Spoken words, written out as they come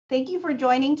Thank you for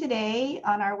joining today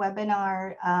on our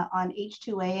webinar on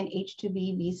H-2A and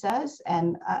H-2B visas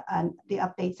and the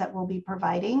updates that we'll be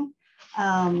providing.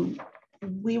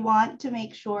 We want to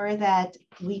make sure that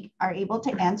we are able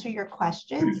to answer your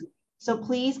questions. So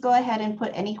please go ahead and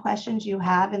put any questions you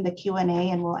have in the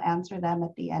Q&A and we'll answer them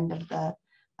at the end of the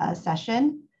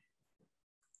session.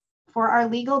 For our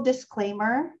legal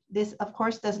disclaimer, this of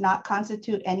course does not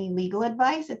constitute any legal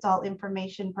advice. It's all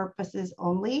information purposes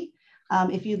only.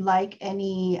 If you'd like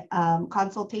any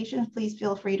consultations, please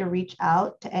feel free to reach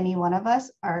out to any one of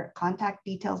us. Our contact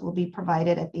details will be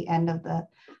provided at the end of the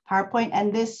PowerPoint.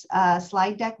 And this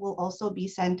slide deck will also be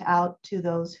sent out to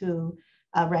those who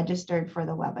registered for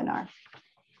the webinar.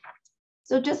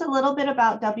 So just a little bit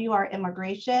about WR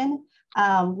Immigration.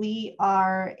 We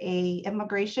are an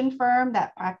immigration firm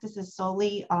that practices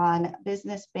solely on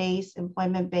business-based,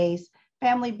 employment-based,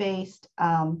 family-based,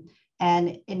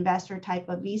 and investor type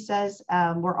of visas.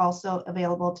 We're also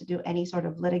available to do any sort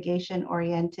of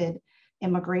litigation-oriented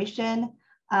immigration.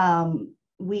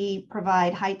 We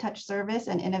provide high-touch service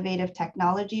and innovative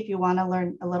technology. If you want to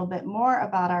learn a little bit more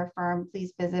about our firm,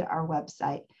 please visit our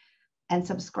website and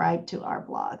subscribe to our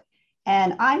blog.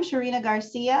 And I'm Charina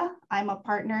Garcia. I'm a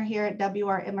partner here at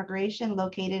WR Immigration,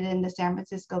 located in the San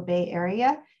Francisco Bay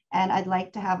Area. And I'd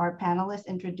like to have our panelists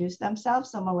introduce themselves.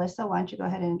 So Melissa, why don't you go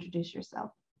ahead and introduce yourself?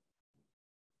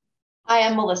 Hi,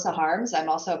 I'm Melissa Harms. I'm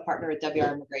also a partner at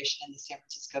WR Immigration in the San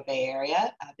Francisco Bay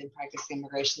Area. I've been practicing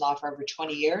immigration law for over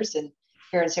 20 years. And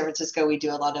here in San Francisco, we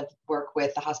do a lot of work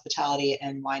with the hospitality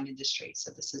and wine industry.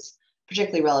 So this is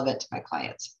particularly relevant to my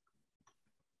clients.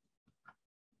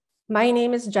 My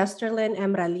name is Jestherlynn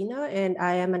Emralino, and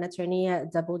I am an attorney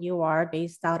at WR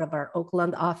based out of our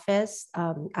Oakland office.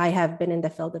 I have been in the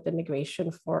field of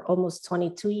immigration for almost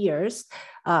 22 years,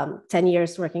 10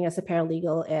 years working as a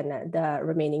paralegal and the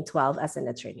remaining 12 as an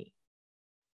attorney.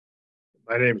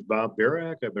 My name is Bob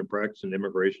Birach. I've been practicing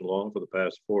immigration law for the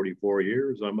past 44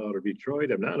 years. I'm out of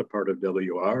Detroit. I'm not a part of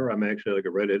WR. I'm actually like a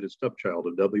redheaded stepchild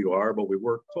of WR, but we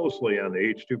work closely on the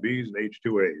H-2Bs and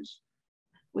H-2As.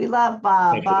 We love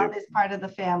Bob. Bob is part of the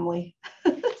family.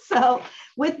 So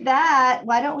with that,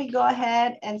 why don't we go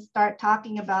ahead and start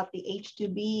talking about the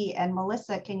H-2B? And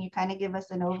Melissa, can you kind of give us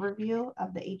an overview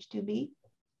of the H-2B?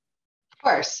 Of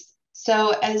course.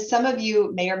 So as some of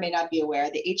you may or may not be aware,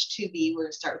 the H-2B, we're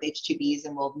going to start with H-2Bs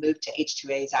and we'll move to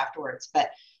H-2As afterwards.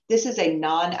 But this is a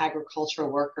non-agricultural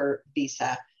worker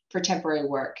visa for temporary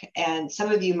work. And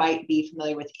some of you might be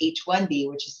familiar with H-1B,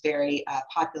 which is very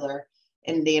popular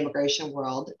in the immigration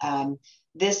world.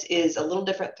 This is a little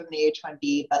different from the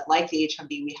H-1B, but like the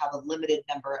H-1B, we have a limited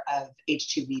number of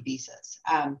H-2B visas.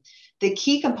 The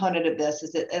key component of this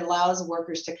is that it allows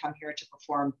workers to come here to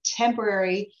perform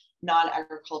temporary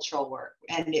non-agricultural work.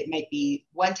 And it might be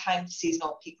one-time,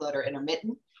 seasonal, peak load, or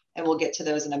intermittent. And we'll get to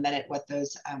those in a minute, what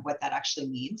that actually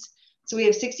means. So we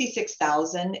have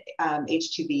 66,000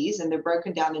 H-2Bs, and they're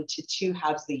broken down into two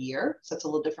halves of the year. So it's a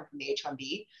little different from the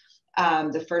H-1B.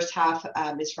 The first half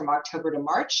is from October to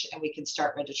March, and we can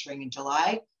start registering in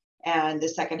July. And the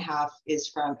second half is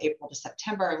from April to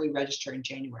September, and we register in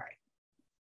January.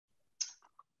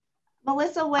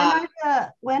 Melissa,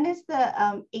 when is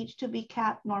the H-2B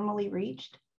cap normally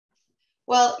reached?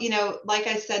 Well, you know, like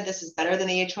I said, this is better than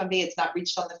the H-1B. It's not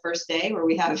reached on the first day where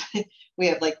we have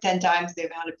like 10 times the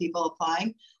amount of people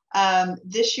applying.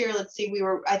 This year, let's see,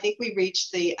 I think we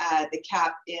reached the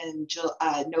cap in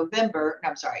November. No,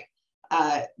 I'm sorry.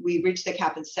 We reached the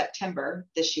cap in September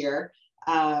this year,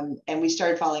 and we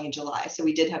started filing in July. So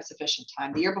we did have sufficient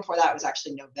time. The year before that was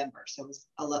actually November. So it was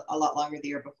a lot longer the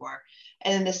year before.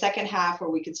 And then the second half where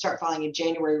we could start filing in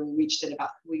January, we reached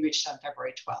on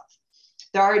February 12th.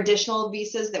 There are additional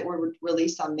visas that were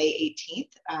released on May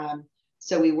 18th.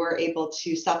 So we were able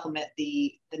to supplement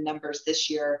the numbers this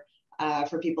year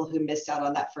for people who missed out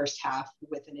on that first half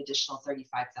with an additional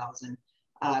 35,000,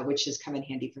 which has come in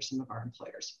handy for some of our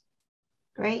employers.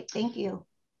 Great, thank you.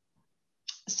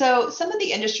 So some of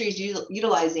the industries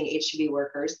utilizing H-2B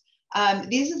workers,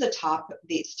 these are the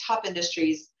top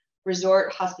industries: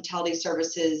 resort, hospitality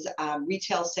services,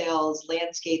 retail sales,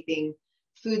 landscaping,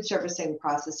 food servicing,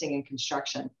 processing, and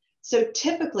construction. So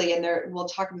typically, and we'll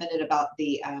talk a minute about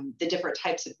the different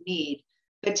types of need,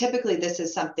 but typically this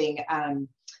is something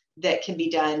that can be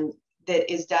done,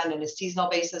 that is done on a seasonal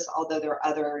basis, although there are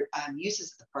other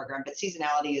uses of the program, but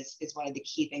seasonality is one of the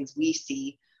key things we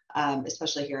see,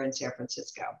 especially here in San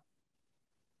Francisco.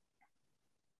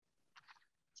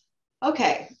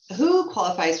 Okay, who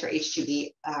qualifies for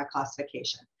H-2B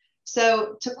classification?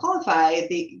 So to qualify,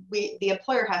 the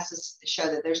employer has to show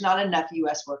that there's not enough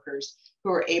U.S. workers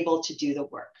who are able to do the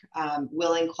work,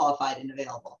 willing, qualified, and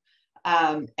available.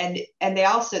 And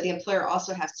the employer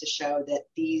also has to show that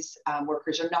these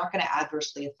workers are not going to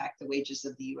adversely affect the wages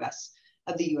of the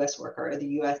U.S. worker or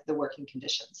the working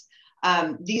conditions.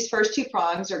 These first two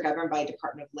prongs are governed by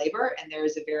Department of Labor, and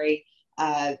there's a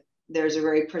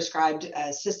very prescribed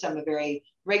system, a very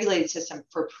regulated system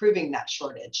for proving that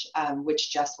shortage,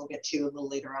 which Jess will get to a little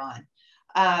later on.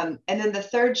 And then the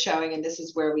third showing, and this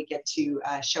is where we get to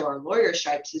show our lawyer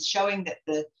stripes, is showing that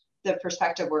the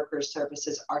prospective workers'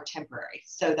 services are temporary.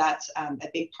 So that's a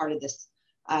big part of this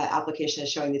application,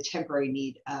 is showing the temporary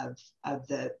need of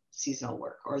the seasonal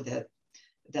work or the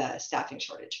staffing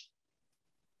shortage.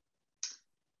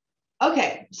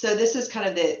 Okay, so this is kind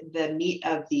of the meat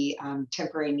of the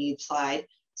temporary need slide.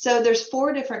 So there's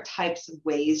 4 different types of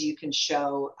ways you can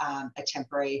show a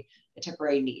temporary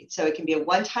need. So it can be a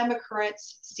one-time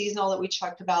occurrence, seasonal that we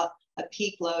talked about, a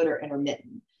peak load, or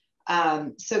intermittent.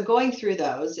 So going through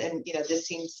those, and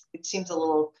it seems a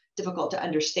little difficult to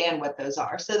understand what those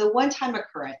are. So the one-time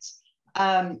occurrence,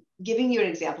 giving you an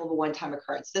example of a one-time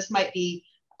occurrence. This might be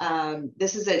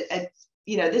this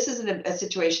isn't a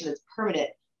situation that's permanent,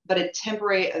 but a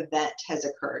temporary event has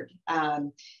occurred.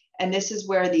 And this is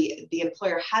where the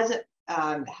employer hasn't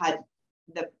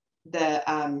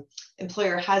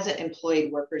employer hasn't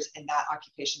employed workers in that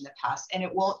occupation in the past, and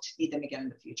it won't need them again in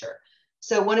the future.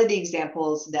 So one of the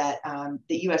examples that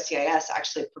the USCIS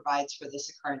actually provides for this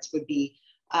occurrence would be,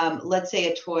 let's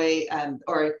say a toy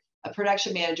or a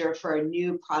production manager for a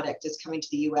new product is coming to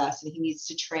the US, and he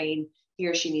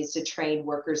or she needs to train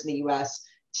workers in the US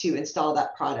to install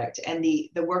that product. And the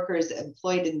workers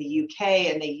employed in the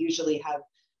UK, and they usually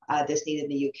have this need in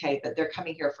the UK, but they're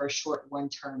coming here for a short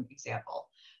one-term example.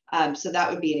 So that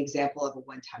would be an example of a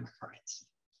one-time occurrence.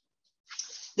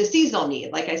 The seasonal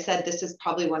need, like I said, this is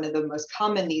probably one of the most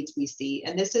common needs we see.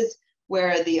 And this is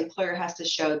where the employer has to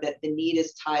show that the need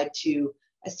is tied to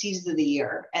a season of the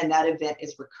year, and that event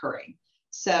is recurring.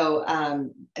 So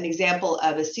an example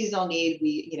of a seasonal need,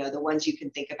 the ones you can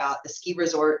think about, the ski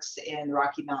resorts in the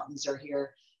Rocky Mountains are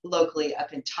here locally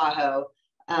up in Tahoe.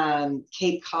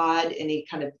 Cape Cod, any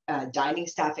kind of dining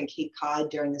staff in Cape Cod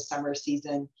during the summer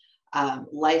season,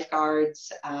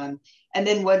 lifeguards. And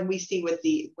then what we see with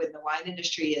the wine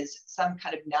industry is some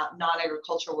kind of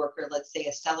non-agricultural worker, let's say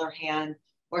a cellar hand,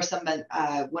 or some of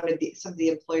the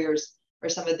employers or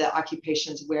some of the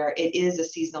occupations where it is a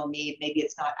seasonal need. Maybe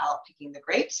it's not out picking the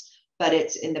grapes, but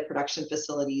it's in the production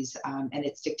facilities, and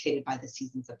it's dictated by the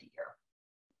seasons of the year.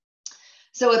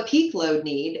 So a peak load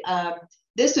need,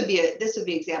 this would be an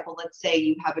example. Let's say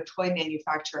you have a toy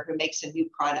manufacturer who makes a new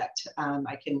product.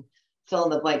 I can fill in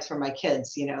the blanks for my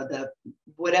kids,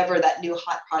 whatever that new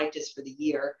hot product is for the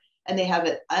year, and they have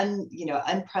an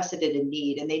unprecedented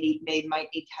need, and they might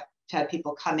need to have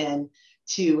people come in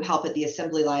to help at the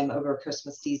assembly line over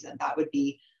Christmas season. That would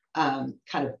be kind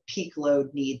of peak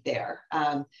load need there.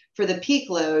 For the peak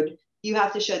load, you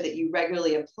have to show that you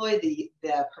regularly employ the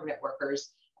permanent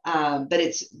workers, but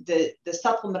it's the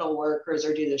supplemental workers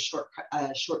are due to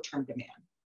short-term demand.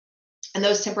 And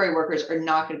those temporary workers are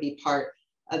not going to be part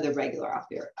of the regular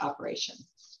operation.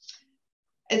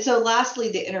 And so lastly,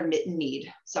 the intermittent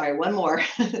need. Sorry, one more,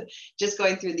 just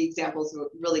going through the examples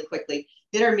really quickly.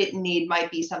 The intermittent need might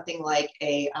be something like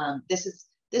this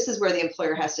is where the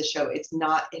employer has to show it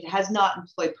has not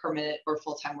employed permanent or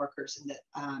full-time workers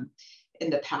in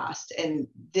the past. And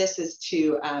this is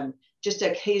to just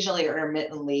occasionally or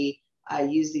intermittently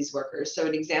use these workers. So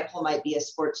an example might be a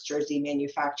sports jersey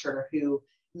manufacturer who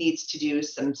needs to do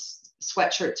some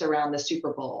sweatshirts around the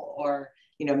Super Bowl or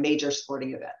major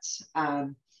sporting events.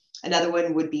 Another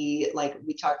one would be, like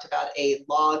we talked about, a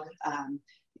log.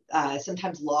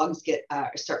 Sometimes logs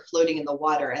start floating in the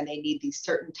water, and they need these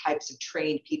certain types of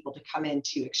trained people to come in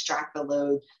to extract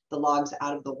the logs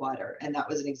out of the water. And that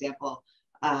was an example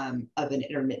of an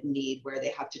intermittent need, where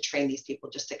they have to train these people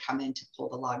just to come in to pull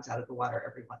the logs out of the water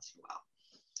every once in a while.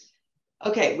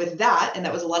 Okay, with that, and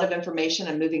that was a lot of information.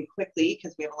 I'm moving quickly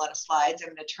because we have a lot of slides. I'm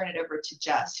going to turn it over to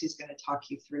Jess, who's going to talk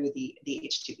you through the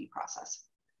H-2B process.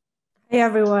 Hey,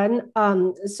 everyone.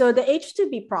 So the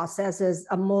H-2B process is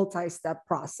a multi-step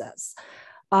process.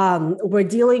 We're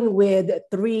dealing with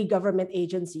 3 government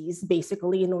agencies,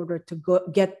 basically, in order to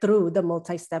get through the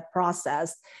multi-step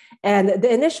process. And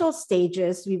the initial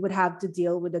stages, we would have to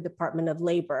deal with the Department of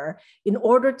Labor in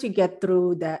order to get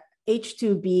through the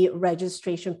H-2B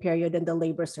registration period and the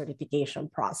labor certification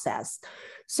process.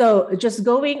 So just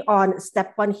going on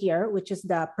step 1 here, which is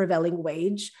the prevailing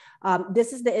wage.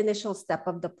 This is the initial step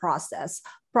of the process.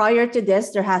 Prior to this,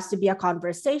 there has to be a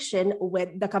conversation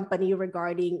with the company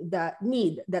regarding the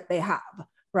need that they have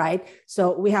right?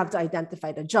 So we have to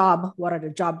identify the job, what are the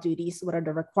job duties, what are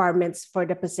the requirements for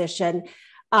the position,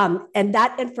 and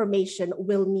that information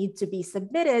will need to be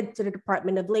submitted to the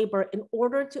Department of Labor in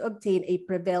order to obtain a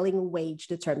prevailing wage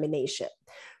determination.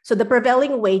 So the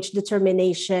prevailing wage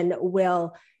determination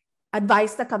will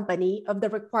advise the company of the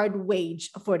required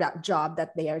wage for that job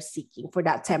that they are seeking for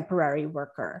that temporary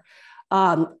worker.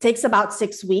 Takes about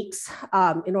 6 weeks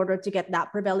in order to get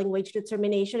that prevailing wage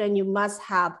determination, and you must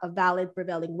have a valid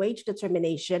prevailing wage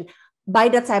determination by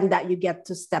the time that you get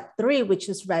to step 3, which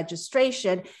is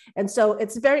registration. And so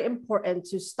it's very important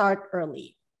to start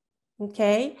early,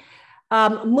 okay?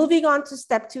 Moving on to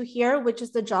step 2 here, which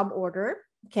is the job order.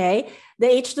 Okay, the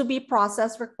H-2B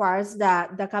process requires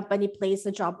that the company place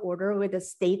a job order with a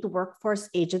state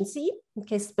workforce agency,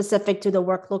 okay, specific to the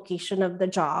work location of the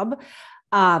job.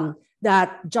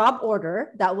 That job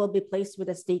order that will be placed with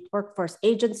a state workforce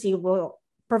agency will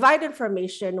provide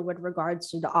information with regards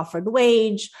to the offered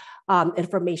wage,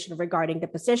 information regarding the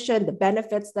position, the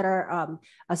benefits that are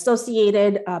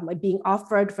associated being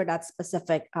offered for that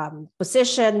specific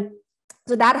position.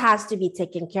 So that has to be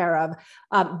taken care of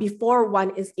before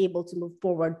one is able to move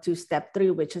forward to step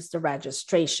 3, which is the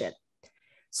registration.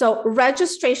 So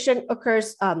registration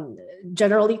occurs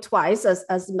generally twice,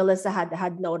 as Melissa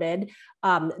had noted.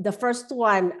 The first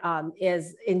one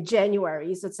is in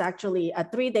January. So it's actually a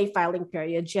 3-day filing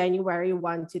period, January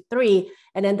 1 to 3.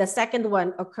 And then the second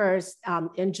one occurs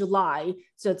in July.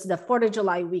 So it's the 4th of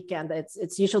July weekend.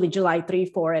 It's usually July 3,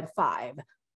 4, and 5.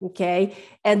 Okay.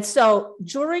 And so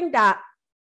during that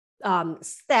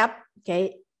step,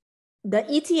 okay, the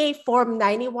ETA form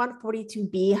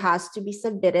 9142B has to be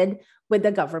submitted with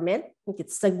the government.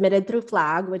 It's submitted through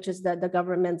FLAG, which is the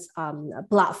government's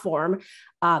platform.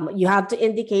 You have to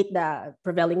indicate the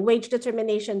prevailing wage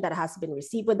determination that has been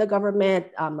received with the government,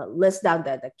 list down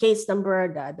the case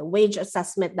number, the wage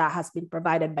assessment that has been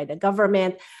provided by the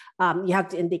government. You have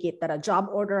to indicate that a job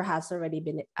order has already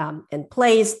been in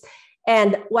place.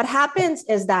 And what happens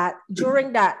is that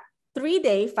during that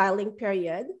 3-day filing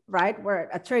period, right, where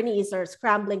attorneys are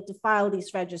scrambling to file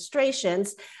these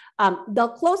registrations, they'll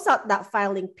close out that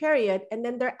filing period. And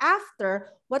then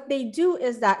thereafter, what they do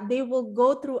is that they will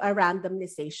go through a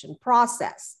randomization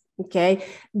process. Okay,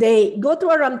 they go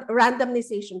through a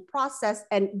randomization process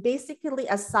and basically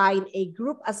assign a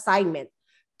group assignment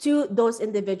to those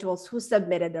individuals who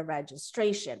submitted a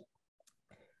registration.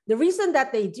 The reason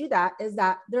that they do that is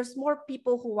that there's more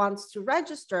people who wants to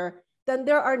register than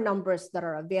there are numbers that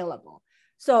are available.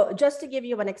 So just to give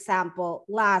you an example,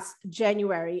 last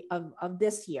January of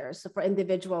this year, so for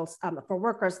individuals, for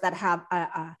workers that have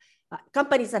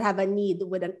companies that have a need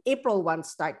with an April 1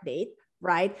 start date,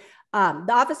 right?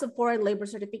 The Office of Foreign Labor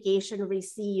Certification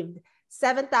received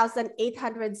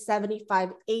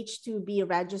 7,875 H-2B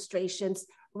registrations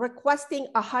requesting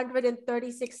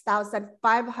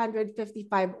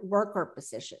 136,555 worker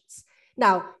positions.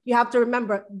 Now, you have to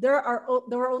remember, there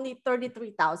were only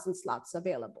 33,000 slots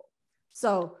available.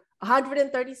 So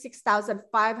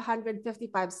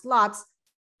 136,555 slots,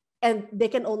 and they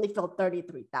can only fill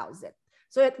 33,000.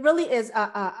 So it really is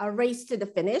a race to the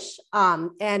finish.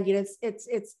 And you know,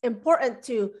 it's important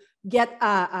to get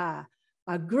a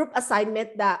group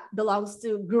assignment that belongs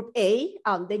to Group A.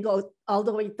 They go all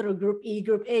the way through Group E,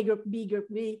 Group A, Group B, Group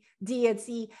B, D, and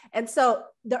C. And so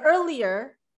the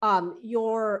earlier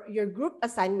your group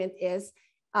assignment is,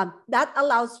 that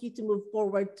allows you to move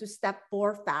forward to step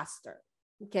 4 faster,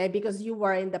 okay, because you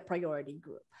are in the priority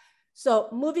group. So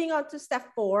moving on to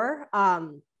step 4,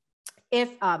 if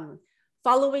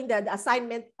following the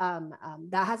assignment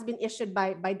that has been issued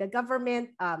by the government,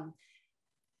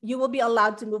 you will be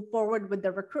allowed to move forward with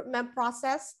the recruitment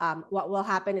process. What will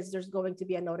happen is there's going to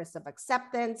be a notice of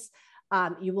acceptance.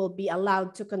 You will be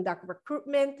allowed to conduct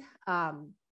recruitment.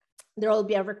 There will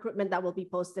be a recruitment that will be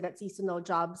posted at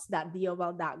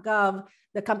seasonaljobs.dol.gov.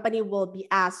 The company will be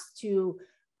asked to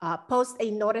post a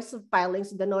notice of filing.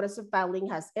 So the notice of filing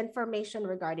has information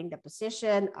regarding the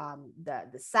position,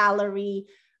 the salary,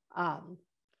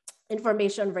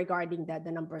 information regarding the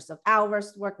numbers of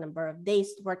hours worked, number of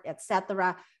days worked,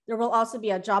 etc. There will also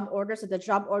be a job order. So the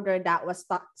job order that was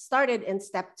started in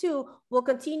step 2 will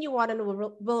continue on and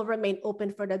will remain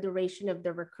open for the duration of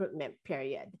the recruitment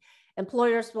period.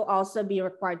 Employers will also be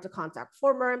required to contact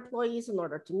former employees in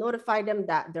order to notify them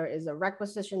that there is a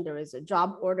requisition, there is a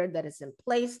job order that is in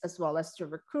place, as well as to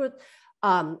recruit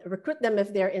them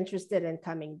if they're interested in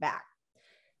coming back.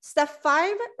 Step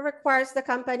 5 requires the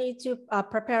company to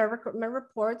prepare a recruitment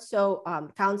report. So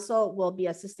counsel will be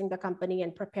assisting the company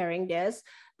in preparing this.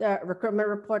 The recruitment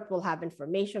report will have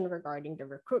information regarding the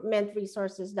recruitment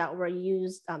resources that were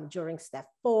used during step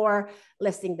 4,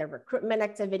 listing the recruitment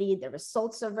activity, the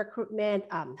results of recruitment,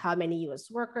 how many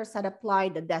U.S. workers had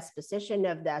applied, the disposition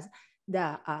of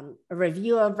the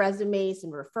review of resumes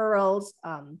and referrals,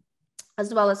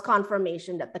 as well as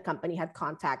confirmation that the company had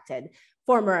contacted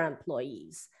former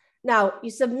employees. Now, you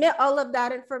submit all of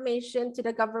that information to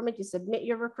the government, you submit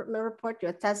your recruitment report, you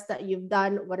attest that you've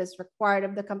done what is required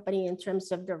of the company in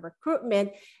terms of the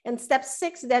recruitment. And step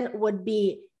 6 then would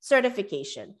be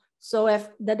certification. So if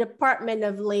the Department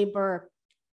of Labor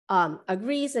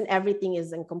agrees and everything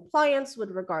is in compliance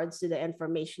with regards to the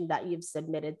information that you've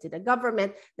submitted to the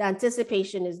government, the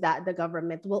anticipation is that the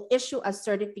government will issue a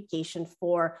certification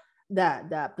for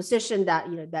the position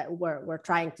that we're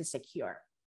trying to secure.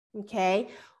 Okay,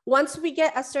 once we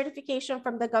get a certification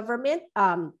from the government,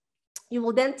 you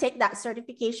will then take that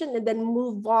certification and then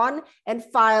move on and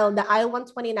file the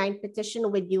I-129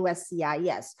 petition with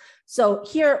USCIS. So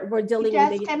here we're dealing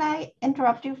with. Can I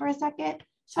interrupt you for a second?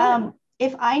 Sure.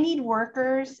 If I need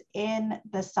workers in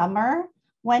the summer,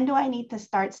 when do I need to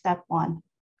start step 1?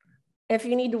 If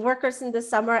you need workers in the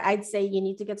summer, I'd say you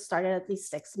need to get started at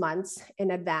least 6 months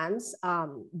in advance,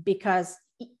 because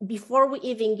before we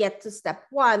even get to step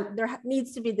 1, there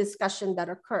needs to be discussion that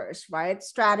occurs, right?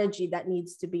 Strategy that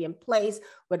needs to be in place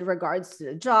with regards to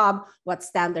the job, what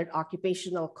standard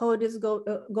occupational code is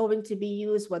going to be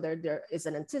used, whether there is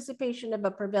an anticipation of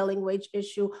a prevailing wage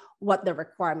issue, what the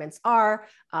requirements are,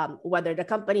 whether the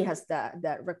company has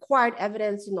the required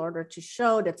evidence in order to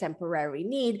show the temporary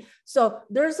need. So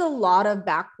there's a lot of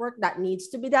back work that needs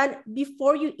to be done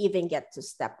before you even get to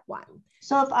step 1.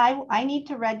 So if I need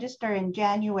to register in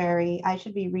January, I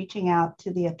should be reaching out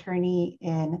to the attorney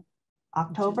in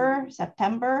October,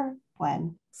 September,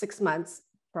 when? 6 months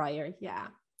prior, yeah.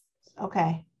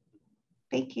 Okay,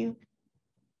 thank you.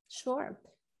 Sure.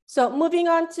 So moving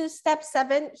on to step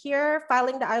 7 here,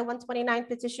 filing the I-129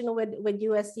 petition with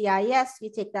USCIS, you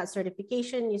take that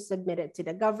certification, you submit it to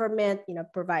the government,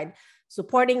 provide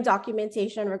supporting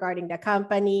documentation regarding the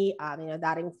company.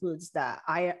 That includes the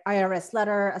IRS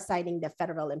letter assigning the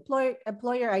federal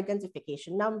employer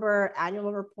identification number,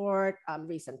 annual report,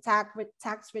 recent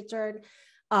tax return,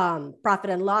 profit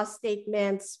and loss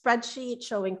statement, spreadsheet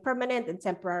showing permanent and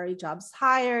temporary jobs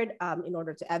hired in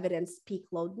order to evidence peak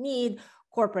load need,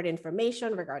 corporate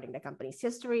information regarding the company's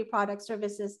history, product,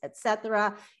 services,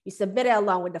 etc. You submit it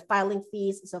along with the filing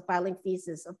fees. So filing fees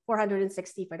is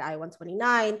 $460 for the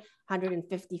I-129,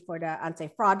 $150 for the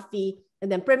anti-fraud fee,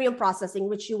 and then premium processing,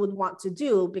 which you would want to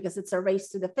do because it's a race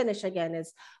to the finish again,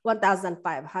 is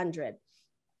 $1,500.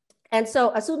 And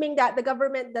so assuming that the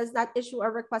government does not issue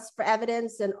a request for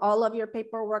evidence and all of your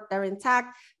paperwork are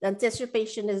intact, the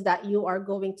anticipation is that you are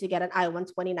going to get an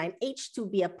I-129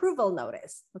 H-2B approval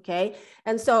notice, okay?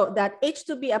 And so that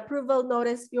H-2B approval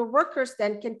notice, your workers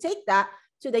then can take that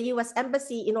to the US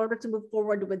Embassy in order to move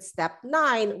forward with step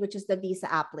 9, which is the visa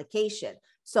application.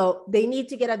 So they need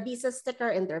to get a visa sticker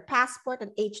in their passport,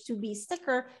 an H-2B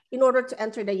sticker, in order to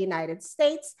enter the United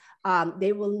States.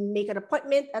 They will make an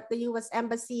appointment at the US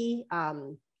Embassy,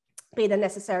 pay the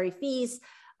necessary fees.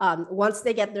 Once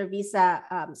they get their visa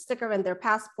sticker in their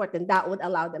passport, then that would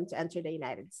allow them to enter the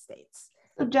United States.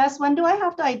 So Jess, when do I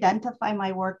have to identify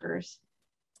my workers?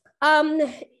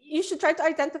 You should try to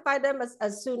identify them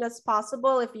as soon as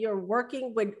possible. If you're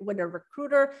working with a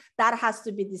recruiter, that has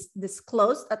to be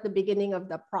disclosed at the beginning of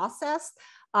the process.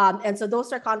 And so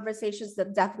those are conversations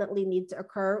that definitely need to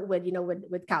occur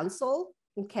with counsel.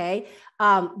 Okay.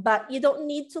 But you don't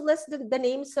need to list the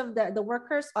names of the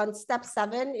workers on step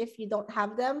 7 if you don't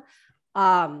have them.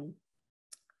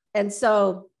 And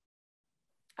so,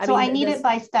 I need it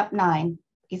by step 9,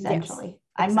 essentially. Yes.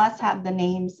 I must have the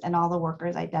names and all the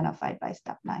workers identified by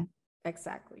step 9.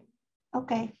 Exactly.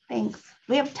 Okay, thanks.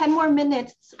 We have 10 more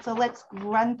minutes, so let's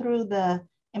run through the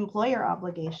employer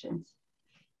obligations.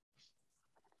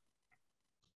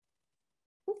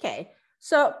 Okay,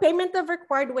 so payment of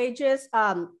required wages.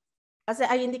 As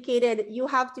I indicated, you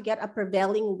have to get a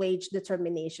prevailing wage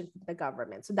determination from the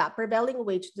government. So that prevailing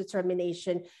wage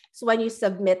determination is when you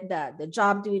submit the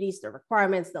job duties, the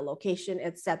requirements, the location,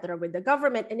 etc. with the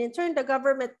government. And in turn, the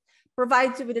government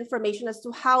provides you with information as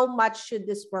to how much should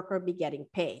this worker be getting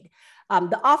paid.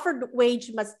 The offered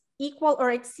wage must equal or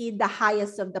exceed the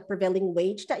highest of the prevailing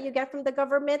wage that you get from the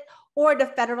government or the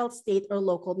federal, state, or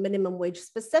local minimum wage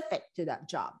specific to that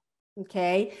job,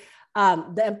 okay?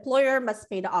 The employer must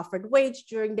pay the offered wage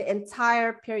during the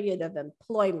entire period of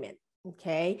employment.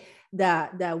 Okay,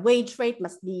 the wage rate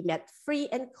must be met free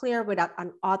and clear without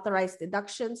unauthorized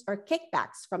deductions or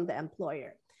kickbacks from the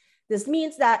employer. This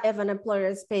means that if an employer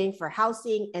is paying for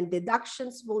housing and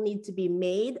deductions will need to be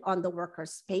made on the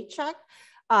worker's paycheck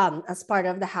as part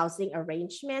of the housing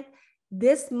arrangement,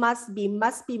 this must be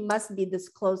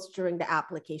disclosed during the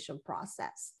application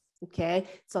process. Okay,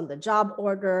 it's on the job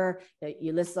order,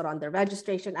 you list it on the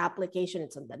registration application,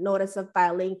 it's on the notice of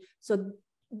filing. So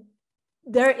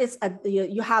there is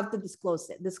you have to disclose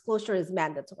it. Disclosure is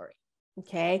mandatory.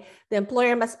 Okay, the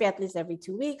employer must pay at least every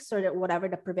 2 weeks or whatever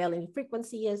the prevailing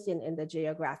frequency is in the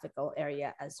geographical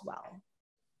area as well.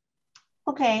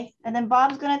 Okay, and then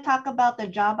Bob's going to talk about the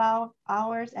job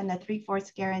hours and the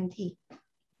 3/4 guarantee.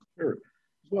 Sure.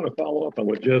 Just want to follow up on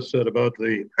what Jess said about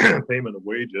the payment of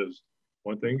wages.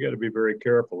 One thing you got to be very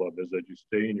careful of is that you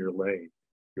stay in your lane.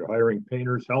 If you're hiring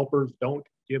painters, helpers, don't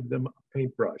give them a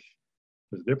paintbrush.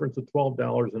 There's a difference of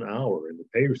 $12 an hour in the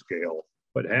pay scale.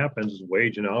 What happens is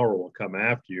wage and hour will come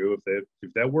after you.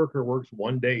 If that worker works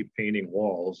 1 day painting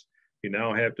walls, you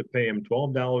now have to pay him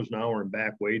 $12 an hour in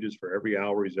back wages for every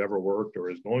hour he's ever worked or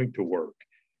is going to work.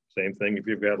 Same thing if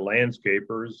you've got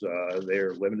landscapers,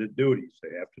 they're limited duties.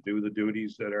 They have to do the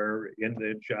duties that are in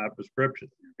the job description.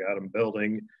 You've got them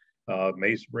building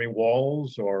masonry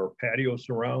walls or patio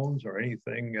surrounds or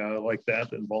anything like that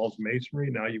that involves masonry.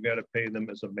 Now you've got to pay them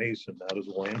as a mason, not as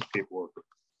a landscape worker.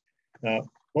 Now,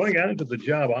 going on to the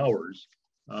job hours,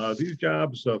 these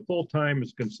jobs, full-time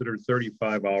is considered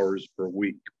 35 hours per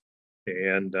week.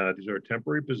 And these are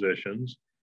temporary positions.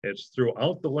 It's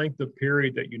throughout the length of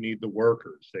period that you need the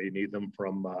workers. So you need them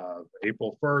from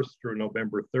April 1st through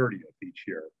November 30th each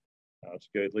year. It's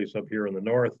good, at least up here in the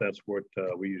north, that's what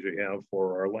we usually have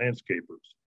for our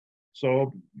landscapers.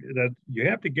 So that you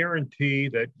have to guarantee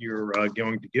that you're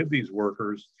going to give these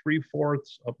workers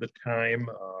 3/4 of the time,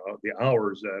 the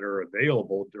hours that are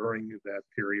available during that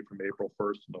period from April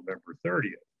 1st to November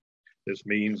 30th. This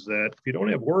means that if you don't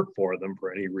have work for them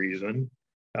for any reason,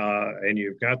 and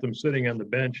you've got them sitting on the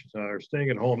bench or staying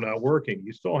at home not working,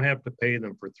 you still have to pay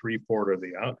them for 3/4 of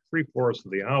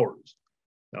the hours.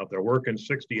 Now, if they're working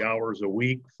 60 hours a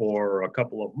week for a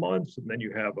couple of months, and then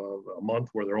you have a month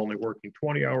where they're only working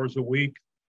 20 hours a week,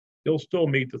 they'll still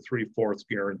meet the 3/4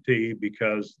 guarantee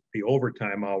because the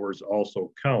overtime hours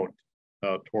also count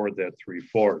toward that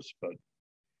 3/4. But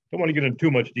don't want to get into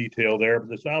too much detail there, but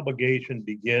this obligation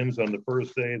begins on the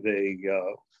first day they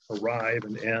arrive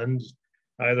and ends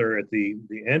either at the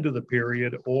end of the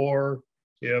period or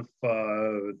if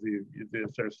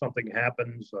there's something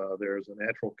happens, there's a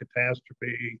natural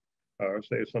catastrophe, or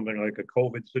say something like a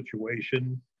COVID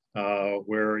situation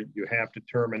where you have to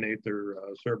terminate their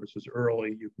services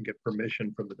early, you can get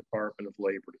permission from the Department of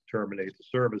Labor to terminate the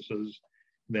services.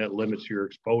 And that limits your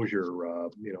exposure,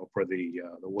 for the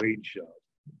wage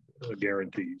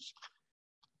guarantees.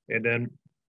 And then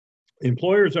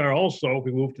employers are also, if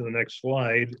we move to the next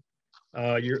slide,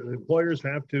 your employers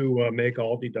have to make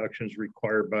all deductions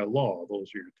required by law. Those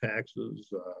are your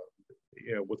taxes,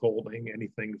 withholding,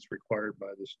 anything that's required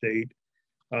by the state.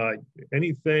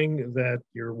 Anything that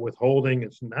you're withholding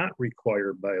that's not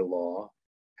required by law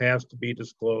has to be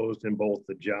disclosed in both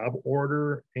the job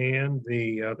order and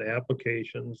the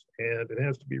applications, and it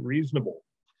has to be reasonable.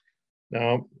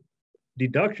 Now,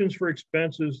 deductions for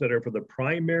expenses that are for the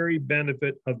primary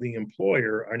benefit of the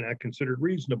employer are not considered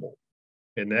reasonable.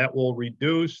 And that will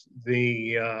reduce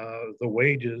the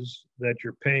wages that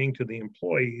you're paying to the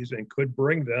employees and could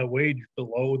bring the wage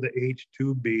below the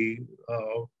H-2B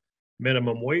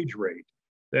minimum wage rate.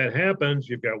 That happens,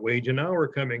 you've got wage and hour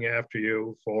coming after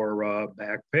you for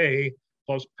back pay,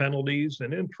 plus penalties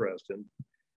and interest. And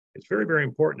it's very, very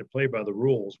important to play by the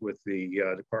rules with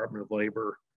the Department of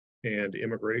Labor and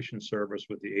Immigration Service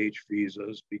with the H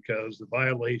visas, because the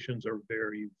violations are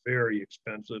very, very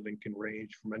expensive and can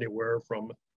range from anywhere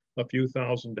from a few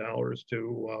 $1,000s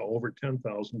to over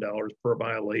 $10,000 per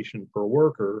violation per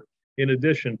worker, in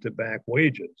addition to back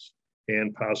wages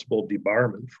and possible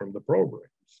debarment from the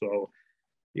program. So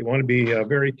you want to be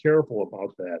very careful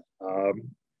about that.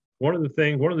 One of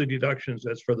the deductions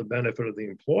that's for the benefit of the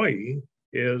employee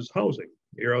is housing.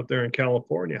 You're out there in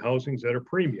California, housing's at a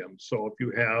premium. So if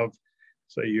you have,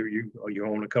 say you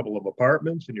own a couple of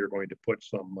apartments and you're going to put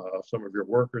some of your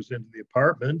workers into the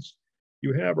apartments,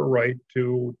 you have a right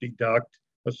to deduct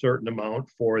a certain amount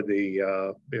for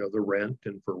the rent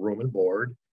and for room and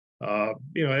board,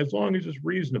 as long as it's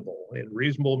reasonable. And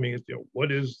reasonable means,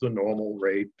 what is the normal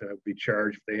rate to be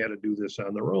charged if they had to do this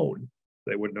on their own?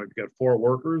 They would have got 4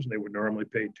 workers and they would normally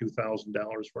pay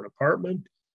 $2,000 for an apartment.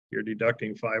 You're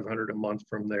deducting $500 a month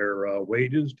from their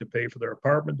wages to pay for their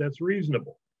apartment. That's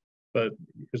reasonable. but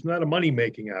it's not a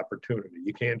money-making opportunity.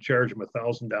 You can't charge them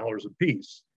 $1,000 a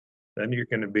piece. Then you're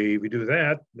going to be, if you do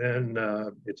that, then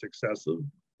it's excessive.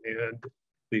 And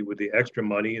with the extra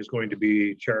money is going to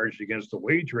be charged against the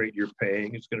wage rate you're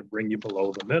paying. It's going to bring you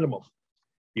below the minimum.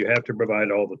 You have to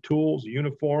provide all the tools,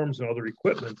 uniforms, and other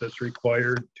equipment that's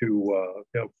required to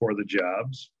for the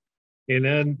jobs. And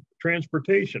then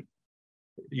transportation.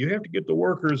 You have to get the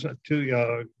workers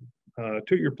to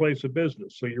your place of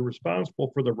business. So you're responsible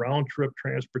for the round trip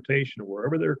transportation,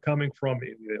 wherever they're coming from,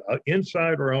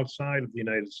 inside or outside of the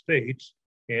United States,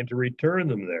 and to return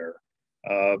them there.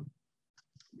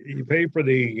 You pay for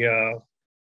the,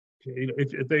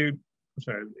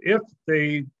 if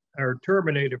they are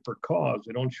terminated for cause,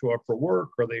 they don't show up for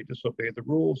work, or they disobey the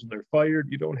rules and they're fired,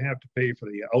 you don't have to pay for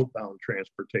the outbound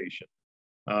transportation.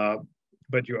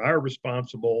 But you are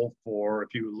responsible for,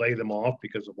 if you lay them off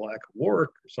because of lack of work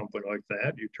or something like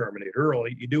that, you terminate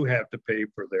early, you do have to pay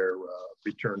for their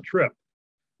return trip.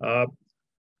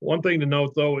 One thing to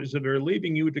note, though, is that they're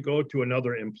leaving you to go to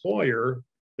another employer,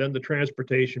 then the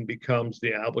transportation becomes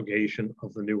the obligation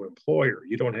of the new employer.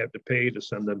 You don't have to pay to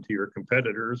send them to your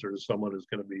competitors or to someone who's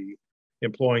going to be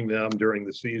employing them during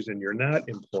the season you're not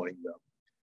employing them.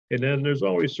 And then there's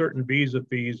always certain visa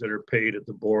fees that are paid at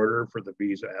the border for the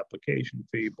visa application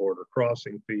fee, border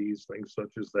crossing fees, things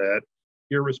such as that.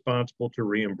 You're responsible to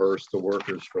reimburse the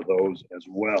workers for those as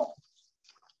well.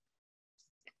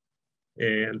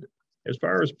 And as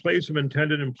far as place of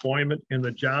intended employment and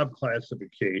the job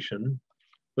classification,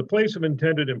 the place of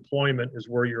intended employment is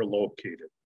where you're located.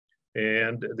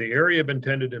 And the area of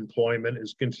intended employment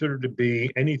is considered to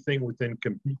be anything within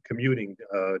commuting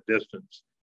distance.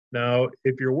 Now,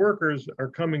 if your workers are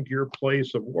coming to your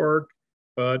place of work,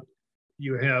 but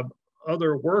you have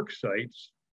other work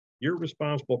sites, you're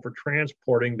responsible for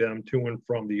transporting them to and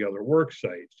from the other work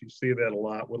sites. You see that a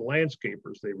lot with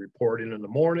landscapers. They report in the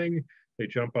morning, they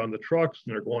jump on the trucks,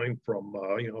 and they're going from,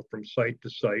 from site to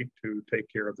site to take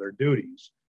care of their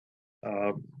duties.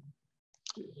 Now,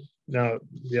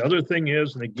 the other thing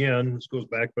is, and again, this goes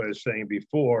back to what I was saying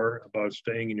before about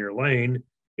staying in your lane,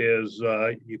 is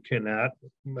you cannot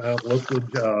let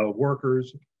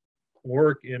workers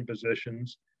work in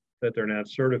positions that they're not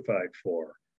certified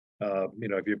for.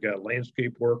 If you've got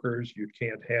landscape workers, you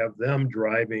can't have them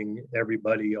driving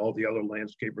everybody, all the other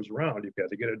landscapers around. You've got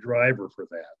to get a driver for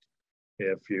that.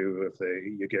 If you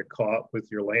get caught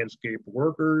with your landscape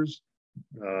workers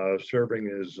serving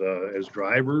as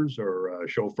drivers or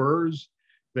chauffeurs,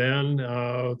 then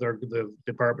the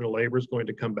Department of Labor is going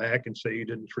to come back and say you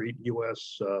didn't treat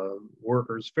U.S.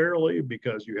 Workers fairly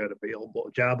because you had a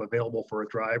job available for a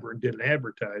driver and didn't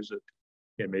advertise it.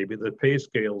 And maybe the pay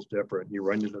scale is different. You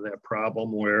run into that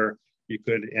problem where you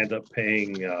could end up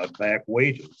paying back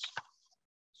wages.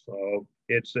 So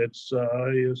it's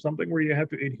something where you have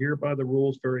to adhere by the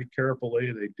rules very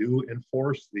carefully. They do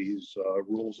enforce these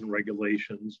rules and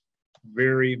regulations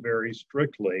very, very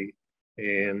strictly.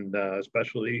 And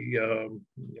especially, you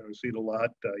see it a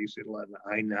lot in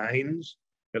I-9s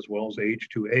as well as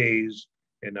H-2As,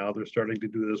 and now they're starting to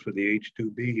do this with the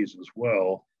H-2Bs as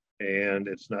well. And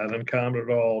it's not uncommon at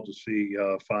all to see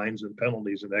fines and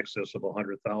penalties in excess of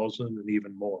 100,000 and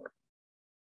even more.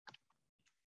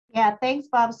 Yeah, thanks,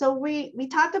 Bob. So we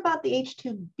talked about the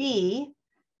H-2B,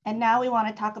 and now we want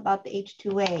to talk about the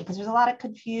H-2A, because there's a lot of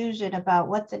confusion about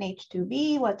what's an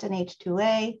H-2B, what's an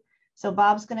H-2A. So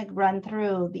Bob's going to run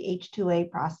through the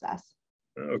H-2A process.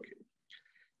 Okay.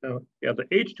 Now, yeah, the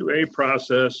H-2A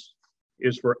process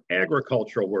is for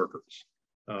agricultural workers.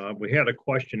 We had a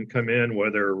question come in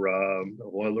whether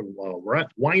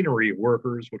winery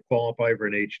workers would qualify for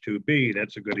an H-2B.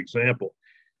 That's a good example.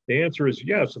 The answer is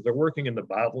yes. If they're working in the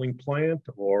bottling plant,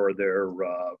 or they're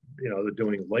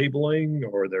doing labeling,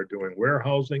 or they're doing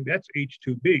warehousing, that's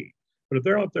H-2B. But if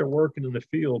they're out there working in the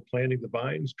field, planting the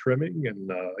vines, trimming,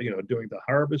 and doing the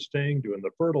harvesting, doing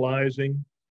the fertilizing,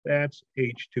 that's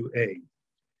H-2A.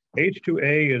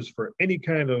 H-2A is for any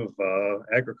kind of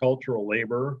agricultural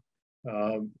labor,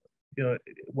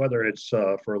 whether it's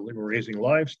for raising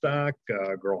livestock,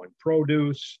 growing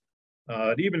produce.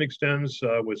 It even extends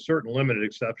with certain limited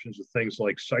exceptions to things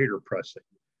like cider pressing.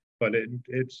 But it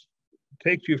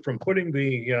takes you from putting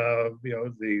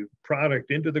the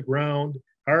product into the ground,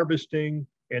 harvesting,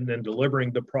 and then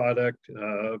delivering the product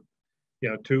to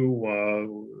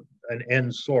an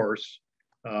end source.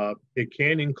 It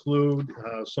can include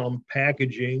some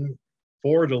packaging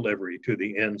for delivery to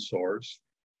the end source,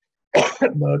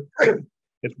 but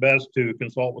it's best to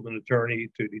consult with an attorney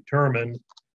to determine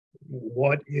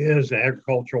what is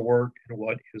agricultural work and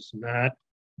what is not,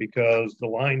 because the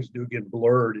lines do get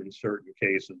blurred in certain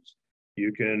cases.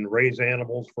 You can raise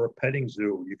animals for a petting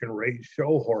zoo. You can raise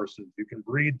show horses. You can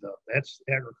breed them. That's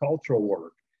agricultural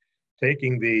work.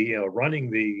 Taking the, running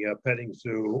the petting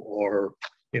zoo, or,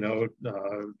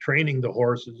 training the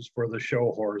horses for the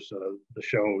show horse, the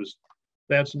shows,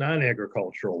 that's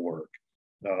non-agricultural work.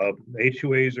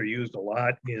 H-2As are used a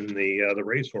lot in the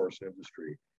racehorse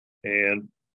industry. And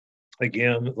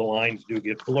again, the lines do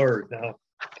get blurred. Now,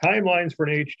 timelines for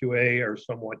an H-2A are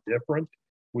somewhat different.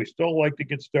 We still like to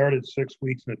get started 6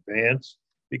 weeks in advance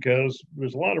because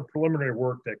there's a lot of preliminary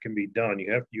work that can be done.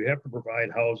 You have to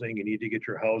provide housing. You need to get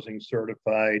your housing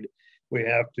certified. We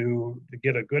have to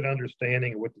get a good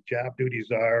understanding of what the job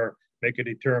duties are, make a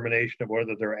determination of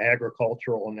whether they're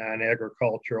agricultural or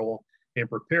non-agricultural, and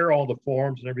prepare all the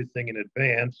forms and everything in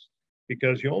advance,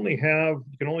 because you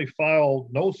can only file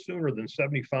no sooner than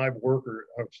 75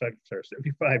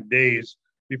 days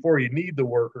before you need the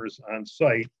workers on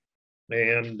site.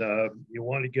 And you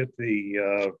want to get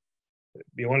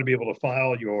you want to be able to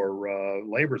file your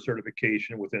labor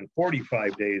certification within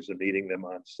 45 days of needing them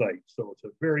on site. So it's a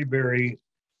very, very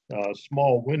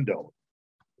small window.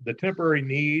 The temporary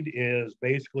need is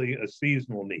basically a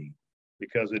seasonal need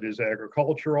because it is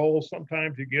agricultural.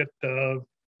 Sometimes you get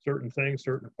certain things,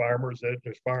 certain farmers,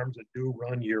 there's farms that do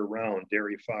run year round,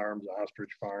 dairy farms,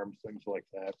 ostrich farms, things like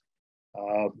that.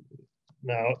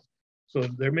 Now, so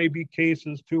there may be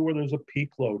cases too where there's a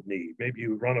peak load need. Maybe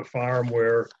you run a farm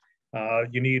where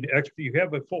you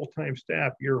have a full-time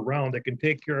staff year round that can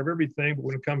take care of everything, but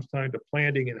when it comes time to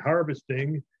planting and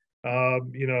harvesting, all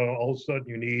of a sudden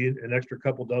you need an extra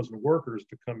couple dozen workers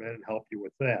to come in and help you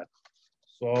with that.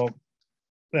 So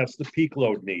that's the peak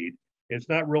load need. It's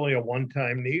not really a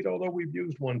one-time need, although we've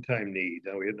used one-time need.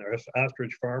 We had an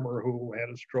ostrich farmer who had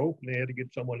a stroke and they had to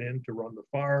get someone in to run the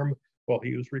farm while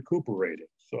he was recuperating.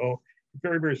 So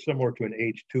very, very similar to an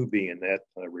H-2B in that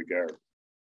regard.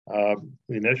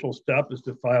 The initial step is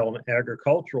to file an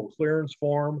agricultural clearance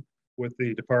form with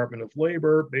the Department of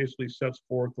Labor, basically sets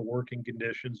forth the working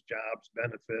conditions, jobs,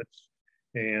 benefits,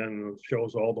 and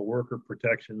shows all the worker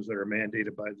protections that are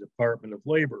mandated by the Department of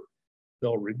Labor.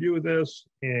 They'll review this,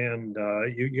 and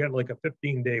you get like a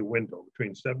 15-day window,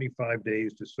 between 75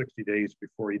 days to 60 days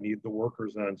before you need the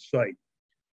workers on site.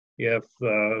 If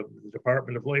the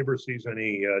Department of Labor sees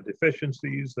any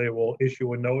deficiencies, they will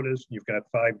issue a notice. You've got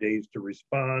 5 days to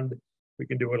respond. We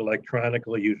can do it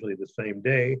electronically, usually the same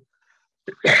day.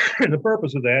 And the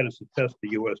purpose of that is to test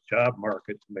the U.S. job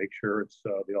market to make sure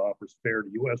the offer's fair to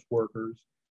U.S. workers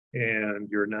and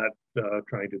you're not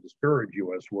trying to discourage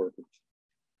U.S. workers.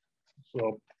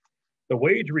 So the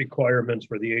wage requirements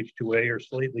for the H-2A are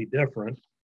slightly different,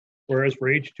 whereas for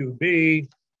H-2B,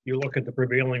 you look at the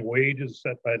prevailing wages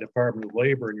set by the Department of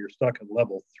Labor and you're stuck at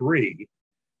level 3.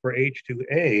 For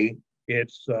H-2A,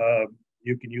 it's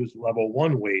you can use level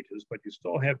 1 wages, but you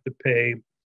still have to pay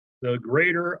the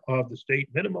greater of the state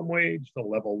minimum wage, the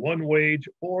level 1 wage,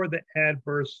 or the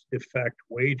adverse effect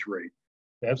wage rate.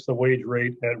 That's the wage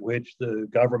rate at which the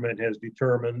government has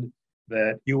determined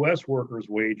that U.S. workers'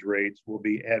 wage rates will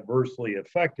be adversely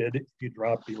affected if you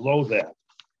drop below that.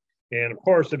 And of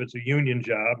course, if it's a union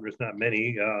job, there's not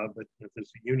many, but if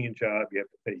it's a union job, you have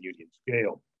to pay union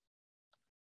scale.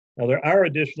 Now, there are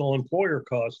additional employer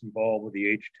costs involved with the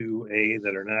H-2A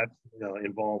that are not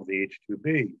involved with the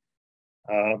H-2B.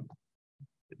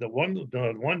 The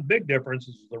one big difference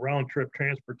is the round-trip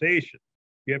transportation.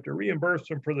 You have to reimburse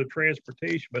them for the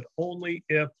transportation, but only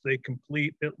if they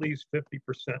complete at least 50%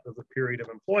 of the period of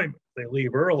employment. If they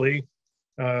leave early,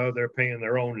 they're paying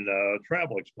their own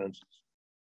travel expenses.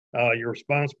 You're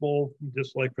responsible,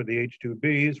 just like for the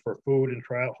H-2Bs, for food and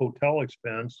hotel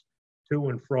expense to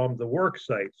and from the work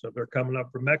site. So if they're coming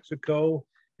up from Mexico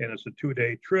and it's a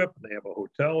 2-day trip, they have a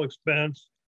hotel expense,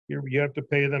 you have to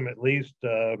pay them at least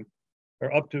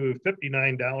or up to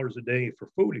 $59 a day for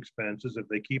food expenses if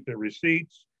they keep their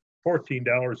receipts,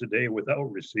 $14 a day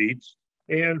without receipts,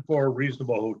 and for a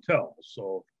reasonable hotel.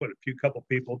 So put a couple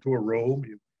people to a room,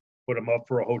 you put them up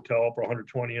for a hotel for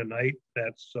 $120 a night,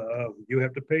 that's you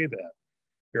have to pay that.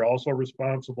 You're also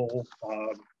responsible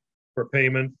for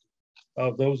payment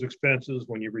of those expenses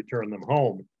when you return them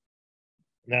home.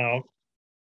 Now,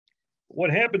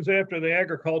 what happens after the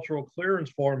agricultural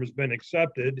clearance form has been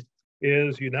accepted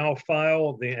is you now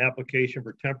file the application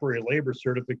for temporary labor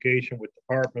certification with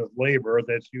Department of Labor.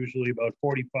 That's usually about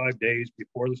 45 days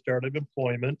before the start of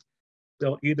employment.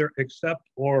 They'll either accept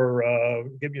or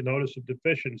give you notice of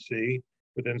deficiency.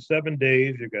 Within 7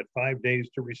 days, you've got 5 days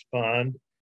to respond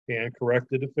and correct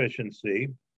the deficiency.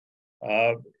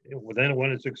 Then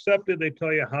when it's accepted, they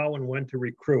tell you how and when to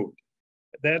recruit.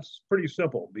 That's pretty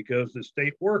simple because the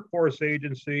state workforce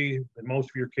agency, in most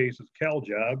of your cases,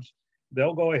 CalJobs,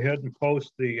 they'll go ahead and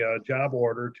post the job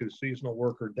order to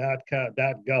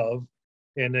seasonalworker.gov,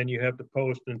 and then you have to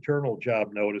post internal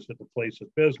job notice at the place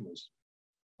of business.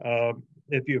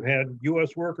 If you've had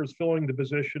U.S. workers filling the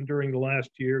position during the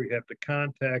last year, you have to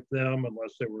contact them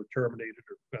unless they were terminated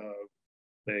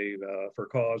or for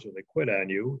cause or they quit on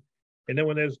you. And then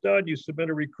when that's done, you submit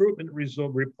a recruitment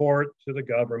report to the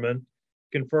government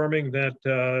confirming that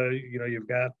you've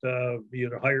got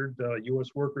hired U.S.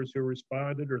 workers who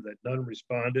responded or that none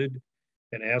responded,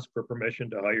 and ask for permission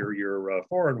to hire your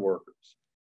foreign workers.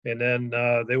 And then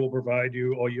they will provide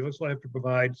you, you also have to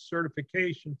provide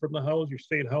certification from your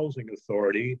state housing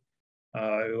authority,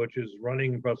 which is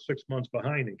running about 6 months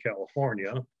behind in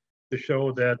California, to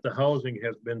show that the housing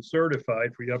has been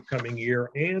certified for the upcoming year,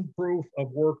 and proof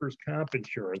of workers' comp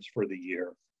insurance for the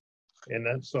year. And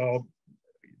that's all.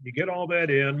 You get all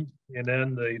that in, and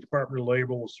then the Department of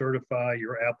Labor will certify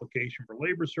your application for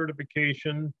labor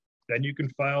certification. Then you can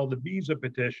file the visa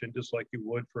petition just like you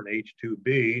would for an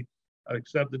H-2B.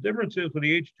 Except the difference is with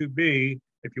the H-2B,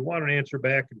 if you want an answer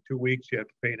back in 2 weeks, you have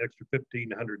to pay an extra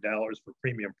 $1,500 for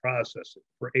premium processing.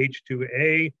 For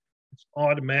H-2A, it's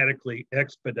automatically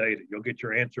expedited. You'll get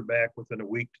your answer back within a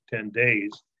week to 10 days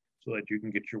so that you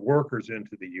can get your workers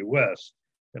into the U.S.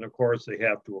 And of course, they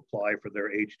have to apply for their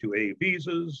H-2A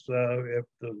visas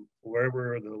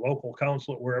wherever the local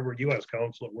consulate, wherever U.S.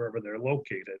 consulate, wherever they're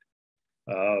located.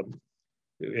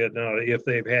 If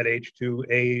they've had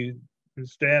H-2A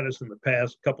status in the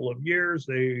past couple of years,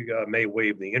 they may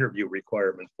waive the interview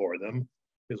requirement for them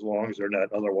as long as they're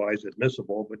not otherwise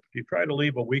admissible. But you try to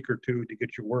leave a week or two to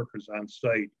get your workers on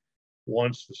site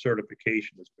once the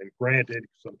certification has been granted.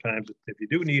 Sometimes if you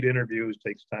do need interviews, it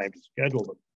takes time to schedule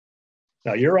them.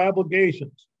 Now, your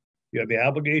obligations. You have the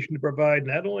obligation to provide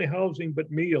not only housing, but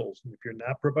meals. And if you're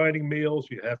not providing meals,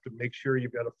 you have to make sure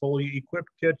you've got a fully equipped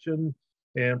kitchen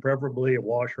and preferably a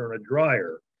washer and a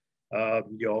dryer.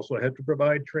 You also have to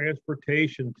provide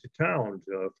transportation to town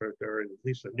for at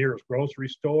least the nearest grocery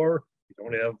store. You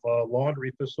don't have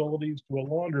laundry facilities to a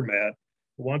laundromat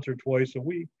once or twice a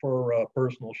week for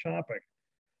personal shopping.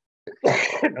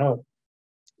 Now,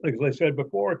 as I said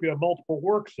before, if you have multiple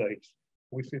work sites,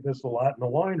 we see this a lot in the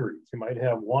wineries. You might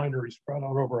have wineries spread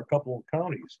out over a couple of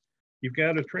counties. You've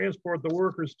got to transport the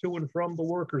workers to and from the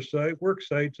work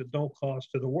sites at no cost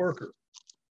to the worker.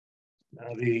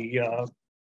 Now, the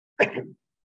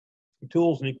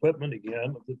tools and equipment,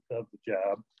 again, of the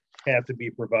job have to be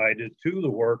provided to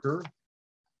the worker.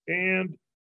 And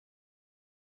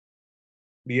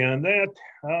beyond that,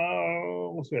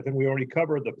 let's see, I think we already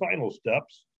covered the final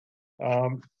steps.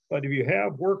 But if you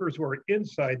have workers who are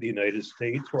inside the United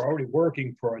States who are already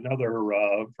working for another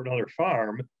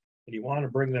farm, and you want to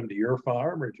bring them to your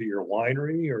farm or to your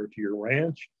winery or to your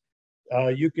ranch,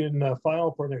 you can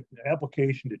file for an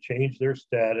application to change their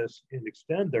status and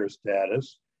extend their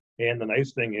status. And the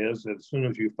nice thing is that as soon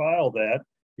as you file that,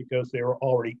 because they were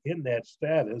already in that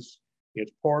status,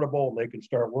 it's portable and they can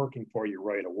start working for you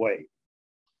right away.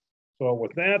 So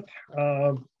with that.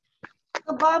 So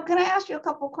Bob, can I ask you a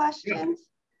couple questions? Yeah.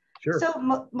 Sure.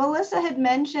 So Melissa had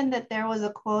mentioned that there was a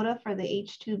quota for the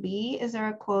H-2B. Is there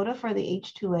a quota for the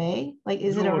H-2A? Like,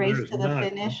 is it a race to the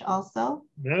finish also?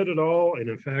 Not at all. And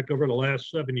in fact, over the last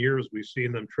 7 years, we've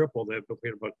seen them triple. They've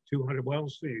been about 200. Well,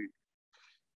 let's see.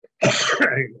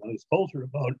 It's closer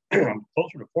to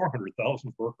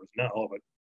 400,000 workers now. But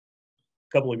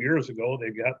a couple of years ago,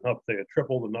 they had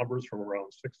tripled the numbers from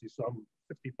around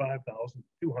 55,000 to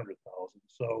 200,000.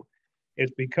 So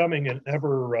it's becoming an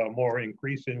ever more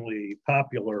increasingly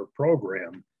popular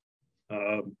program.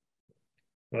 I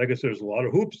guess there's a lot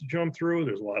of hoops to jump through.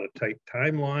 There's a lot of tight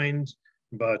timelines,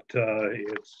 but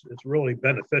it's really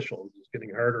beneficial. It's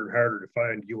getting harder and harder to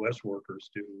find U.S. workers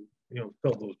to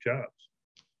fill those jobs.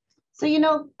 So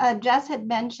Jess had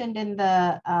mentioned in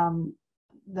the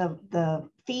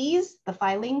fees, the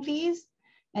filing fees,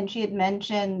 and she had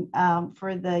mentioned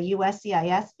for the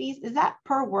USCIS fees. Is that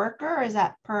per worker or is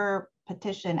that per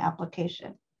petition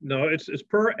application? No, it's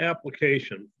per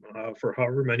application for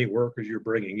however many workers you're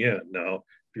bringing in. Now,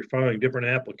 if you're filing different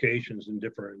applications in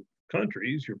different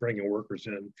countries, you're bringing workers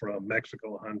in from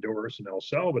Mexico, Honduras, and El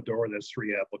Salvador. That's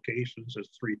 3 applications. That's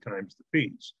 3 times the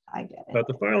fees. I get it. But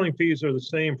the filing fees are the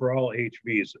same for all H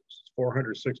visas. It's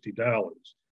 $460.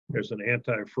 There's an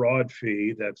anti-fraud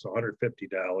fee that's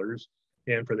 $150.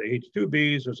 And for the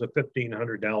H-2Bs, there's a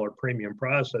 $1,500 premium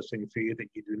processing fee that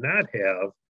you do not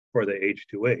have for the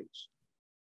H-2As.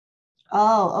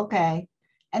 Oh, okay.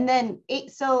 And then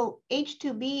so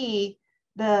H-2B,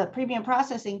 the premium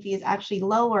processing fee is actually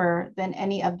lower than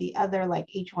any of the other like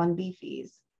H-1B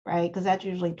fees. right? Because that's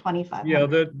usually 2,500.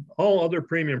 Yeah, all other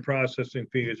premium processing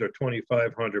fees are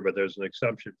 2,500, but there's an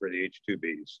exception for the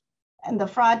H-2Bs. And the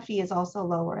fraud fee is also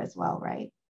lower as well,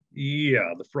 right?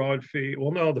 Yeah, the fraud fee.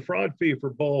 Well, no, the fraud fee for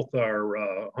both are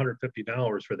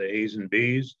 $150 for the A's and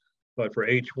B's, but for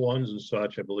H1s and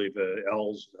such, I believe the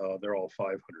L's, they're all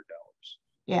 $500.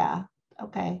 Yeah.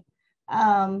 Okay.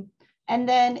 And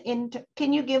then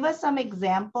can you give us some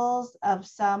examples of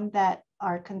some that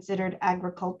are considered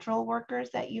agricultural workers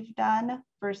that you've done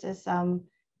versus some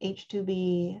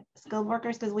H-2B skilled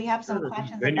workers? Because we have some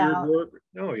questions about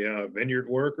vineyard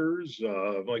workers.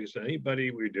 Like I said,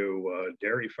 anybody. We do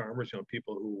dairy farmers,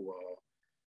 people who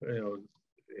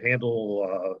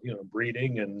handle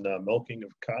breeding and milking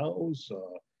of cows.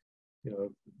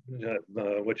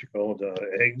 What you call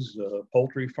eggs,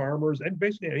 poultry farmers, and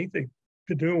basically anything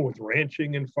to do with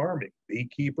ranching and farming,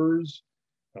 beekeepers,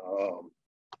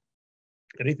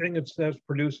 anything that's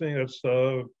producing, that's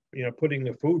putting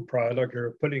the food product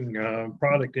or putting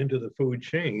product into the food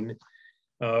chain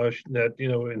that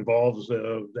involves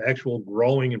the actual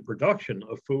growing and production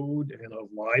of food and of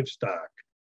livestock.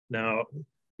 Now,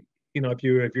 if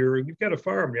you've got a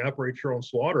farm, you operate your own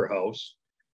slaughterhouse.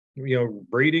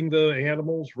 Breeding the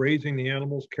animals, raising the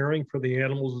animals, caring for the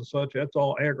animals and such, that's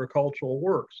all agricultural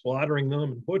work. Slaughtering them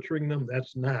and butchering them,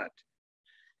 that's not.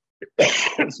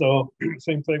 So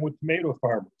same thing with tomato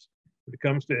farmers. When it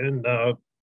comes to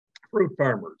fruit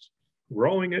farmers,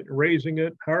 growing it, raising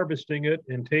it, harvesting it,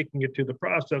 and taking it to the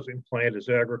processing plant is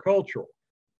agricultural.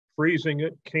 Freezing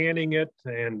it, canning it,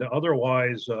 and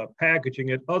otherwise packaging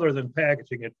it, other than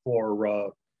packaging it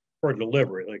for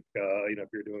delivery. Like if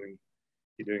you're doing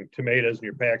tomatoes and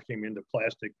you're packaging them into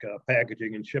plastic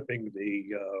packaging and shipping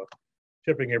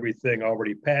everything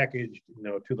already packaged,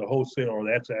 to the wholesaler,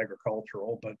 that's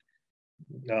agricultural. But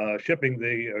shipping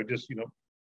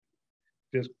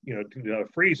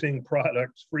freezing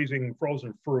products, freezing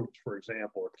frozen fruits, for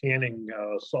example, or canning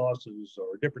sauces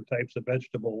or different types of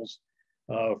vegetables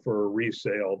for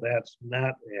resale, that's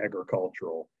not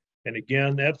agricultural. And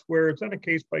again, that's where it's on a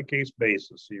case-by-case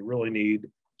basis. So you really need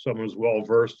someone who's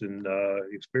well-versed and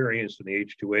experienced in the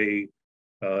H-2A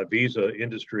visa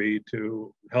industry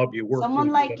to help you work.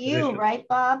 Someone like you, right,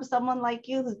 Bob? Someone like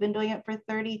you who's been doing it for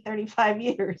 30, 35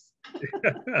 years.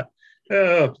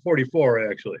 44,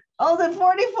 actually. Oh, the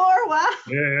 44? Wow.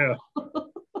 Yeah.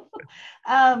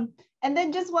 And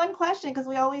then just one question, because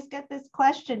we always get this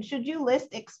question. Should you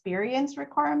list experience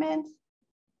requirements?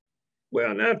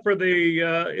 Well, not for the,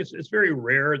 it's very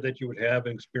rare that you would have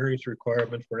an experience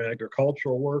requirement for an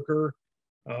agricultural worker.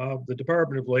 The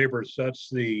Department of Labor sets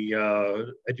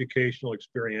the educational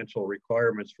experiential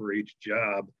requirements for each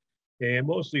job. And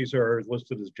most of these are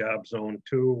listed as job zone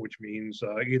 2, which means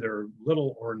either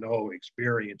little or no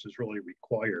experience is really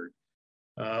required.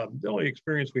 The only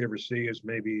experience we ever see is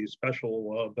maybe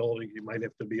special ability. You might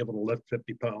have to be able to lift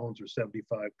 50 pounds or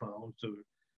 75 pounds to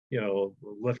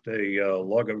lift a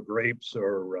lug of grapes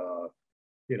or,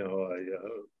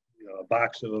 a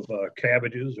box of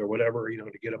cabbages or whatever,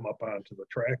 to get them up onto the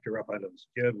tractor, up onto the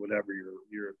skid, whatever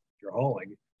you're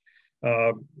hauling.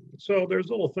 So there's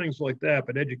little things like that,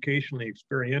 but educationally,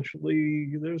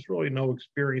 experientially, there's really no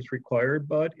experience required.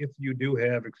 But if you do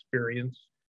have experience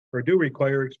or do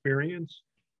require experience,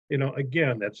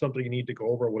 again, that's something you need to go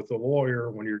over with the lawyer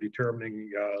when you're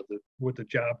determining what the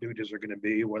job duties are going to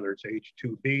be, whether it's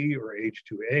H-2B or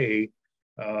H-2A,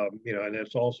 and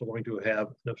it's also going to have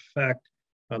an effect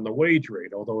on the wage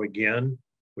rate. Although, again,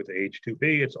 with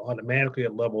H-2B, it's automatically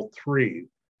at level 3.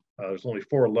 There's only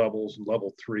 4 levels, and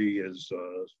level 3 is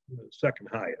second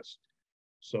highest.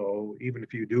 So even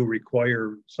if you do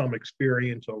require some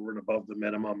experience over and above the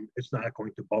minimum, it's not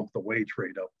going to bump the wage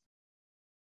rate up.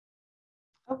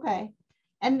 Okay.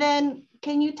 And then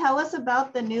can you tell us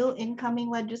about the new incoming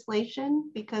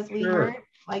legislation? Because we heard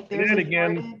like there's a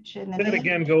shortage. And that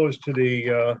again goes to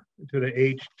the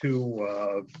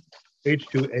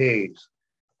H-2As.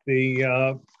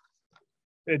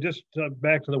 Just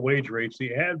back to the wage rates,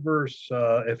 the adverse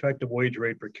effective wage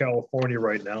rate for California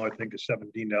right now, I think, is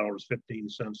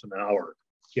 $17.15 an hour.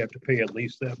 You have to pay at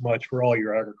least that much for all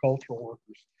your agricultural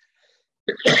workers.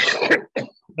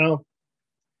 Now,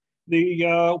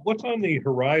 what's on the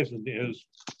horizon is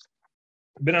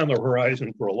been on the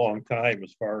horizon for a long time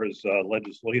as far as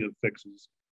legislative fixes.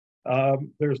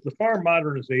 There's the Farm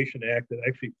Modernization Act that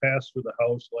actually passed through the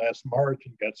House last March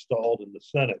and got stalled in the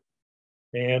Senate.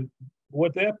 And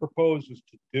what that proposes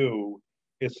to do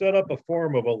is set up a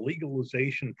form of a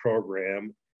legalization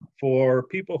program for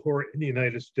people who are in the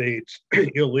United States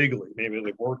illegally. Maybe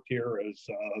they've worked here as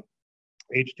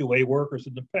H-2A workers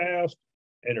in the past,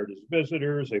 entered as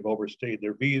visitors, they've overstayed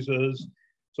their visas,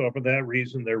 So for that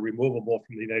reason, they're removable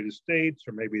from the United States,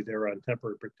 or maybe they're on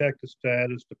temporary protected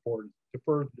status, deferred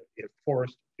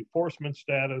enforcement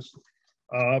status.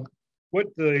 What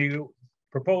the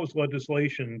proposed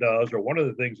legislation does, or one of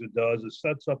the things it does, is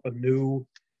sets up a new,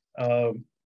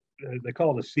 they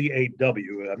call it a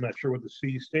CAW. I'm not sure what the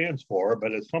C stands for,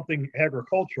 but it's something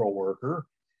agricultural worker.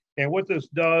 And what this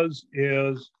does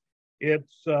is it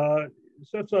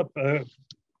sets up a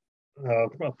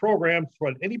program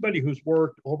for anybody who's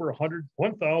worked over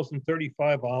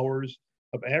 1,035 hours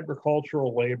of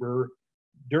agricultural labor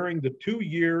during the 2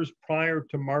 years prior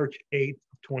to March 8th,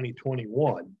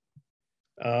 2021.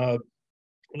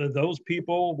 Those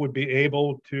people would be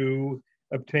able to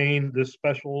obtain this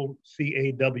special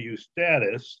CAW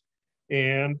status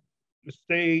and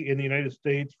stay in the United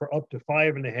States for up to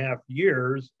 5.5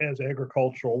 years as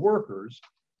agricultural workers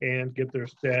and get their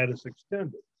status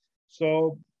extended.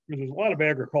 So there's a lot of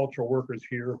agricultural workers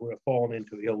here who have fallen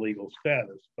into the illegal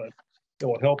status, but it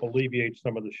will help alleviate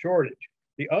some of the shortage.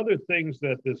 The other things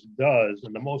that this does,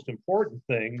 and the most important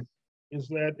thing, is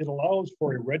that it allows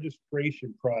for a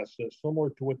registration process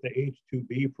similar to what the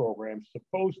H-2B program is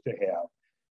supposed to have,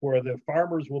 where the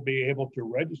farmers will be able to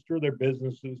register their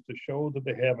businesses to show that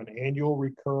they have an annual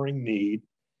recurring need.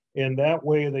 And that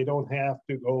way they don't have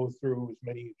to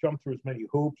jump through as many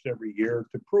hoops every year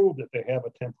to prove that they have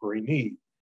a temporary need.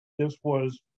 This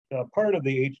was part of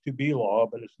the H-2B law,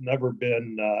 but it's never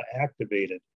been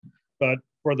activated. But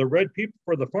for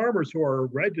the farmers who are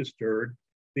registered,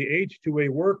 the H-2A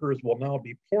workers will now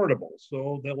be portable.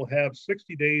 So they will have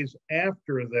 60 days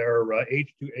after their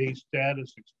H-2A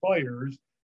status expires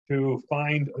to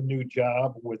find a new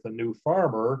job with a new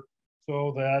farmer,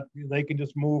 so that they can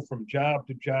just move from job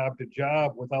to job to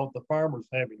job without the farmers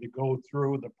having to go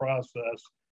through the process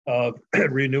of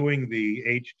renewing the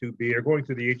H-2B or going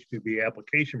through the H-2B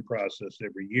application process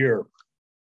every year.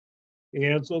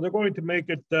 And so they're going to make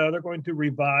it, they're going to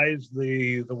revise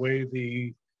the way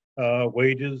the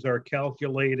wages are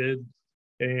calculated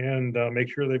and make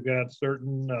sure they've got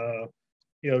certain,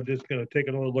 just going to take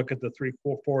another look at the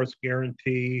 3/4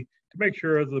 guarantee to make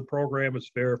sure the program is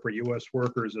fair for U.S.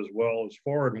 workers as well as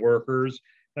foreign workers.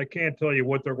 I can't tell you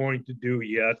what they're going to do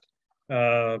yet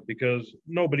because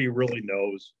nobody really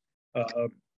knows.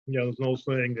 There's no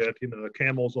saying that, a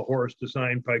camel's a horse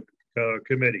designed by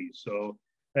committee. So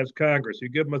as Congress, you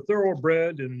give them a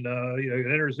thoroughbred and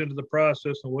it enters into the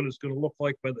process, and what it's going to look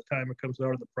like by the time it comes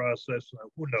out of the process,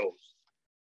 who knows,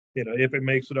 if it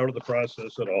makes it out of the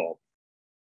process at all.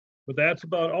 But that's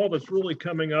about all that's really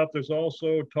coming up. There's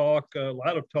also a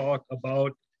lot of talk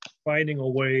about finding a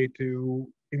way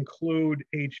to include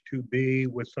H-2B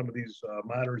with some of these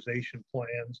modernization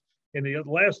plans. And the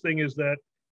last thing is that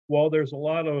while there's a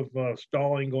lot of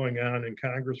stalling going on in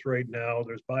Congress right now,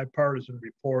 there's bipartisan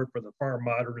report for the Farm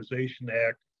Modernization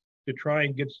Act to try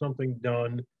and get something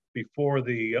done before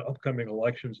the upcoming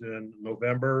elections in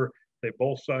November.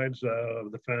 Both sides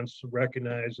of the fence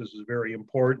recognize this is very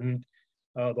important.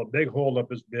 The big holdup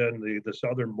has been the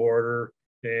southern border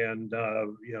and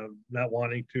not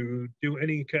wanting to do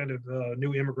any kind of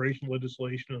new immigration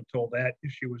legislation until that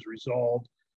issue is resolved.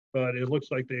 But it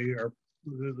looks like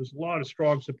there's a lot of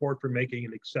strong support for making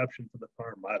an exception for the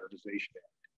Farm Modernization Act.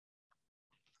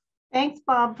 Thanks,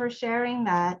 Bob, for sharing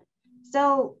that.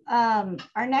 So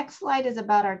our next slide is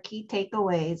about our key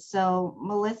takeaways. So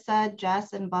Melissa,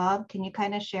 Jess, and Bob, can you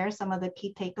kind of share some of the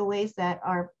key takeaways that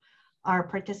our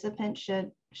participants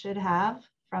should have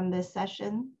from this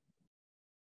session?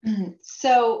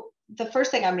 So the first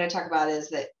thing I'm going to talk about is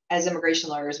that as immigration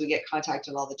lawyers, we get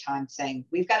contacted all the time saying,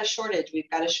 we've got a shortage,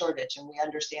 and we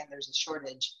understand there's a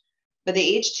shortage. But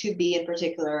the H-2B in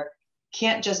particular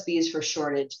can't just be used for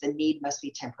shortage. The need must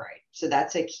be temporary. So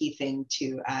that's a key thing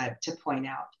to point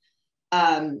out.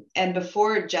 And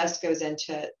before Jess goes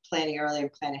into planning early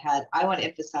and plan ahead, I want to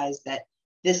emphasize that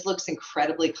this looks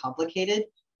incredibly complicated,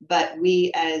 but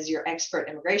we as your expert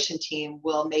immigration team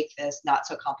will make this not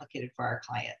so complicated for our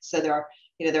clients. So there are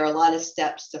a lot of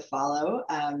steps to follow,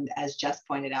 as Jess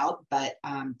pointed out, but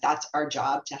that's our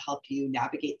job to help you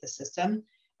navigate the system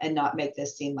and not make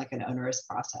this seem like an onerous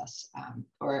process,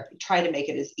 or try to make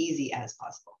it as easy as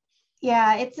possible.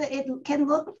 Yeah, it can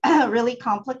look really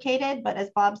complicated, but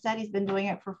as Bob said, he's been doing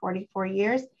it for 44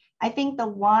 years. I think the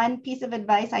one piece of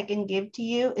advice I can give to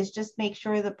you is just make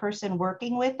sure the person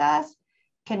working with us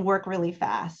can work really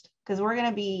fast, because we're going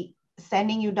to be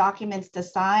sending you documents to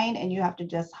sign and you have to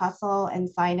just hustle and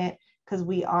sign it, because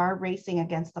we are racing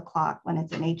against the clock when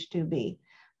it's an H-2B.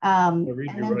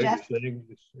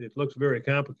 It looks very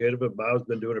complicated, but Bob's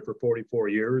been doing it for 44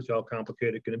 years. How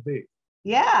complicated can it be?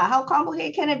 Yeah, how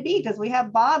complicated can it be? Because we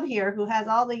have Bob here who has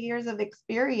all the years of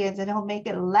experience, and he'll make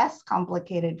it less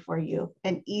complicated for you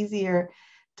and easier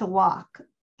to walk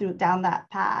through down that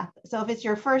path. So if it's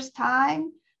your first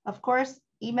time, of course,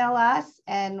 email us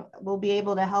and we'll be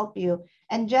able to help you.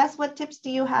 And Jess, what tips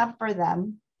do you have for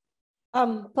them?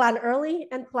 Plan early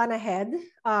and plan ahead.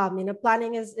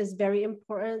 Planning is very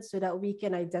important so that we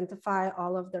can identify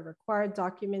all of the required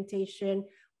documentation.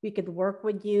 We could work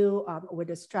with you with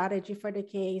a strategy for the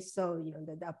case. So,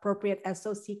 the appropriate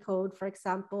SOC code, for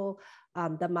example,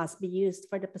 that must be used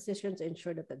for the position to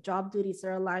ensure that the job duties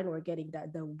are aligned. We're getting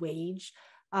the wage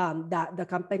that the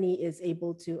company is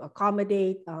able to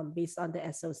accommodate based on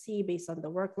the SOC, based on the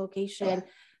work location.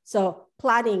 So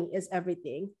planning is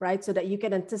everything, right? So that you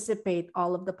can anticipate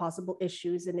all of the possible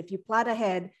issues. And if you plan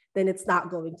ahead, then it's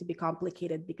not going to be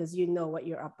complicated because you know what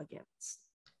you're up against.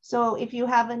 So if you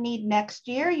have a need next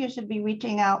year, you should be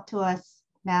reaching out to us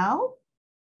now.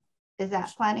 Is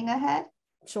that planning ahead?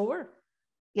 Sure.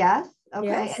 Yes. Okay.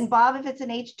 Yes. And Bob, if it's an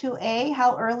H-2A,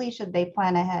 how early should they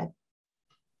plan ahead?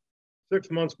 6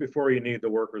 months before you need the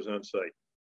workers on site.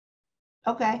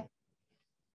 Okay.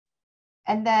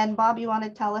 And then Bob, you want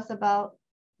to tell us about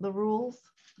the rules?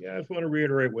 Yeah, I just want to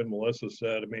reiterate what Melissa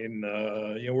said. I mean,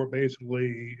 we're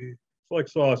basically, it's like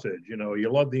sausage,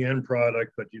 you love the end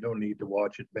product, but you don't need to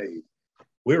watch it made.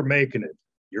 We're making it,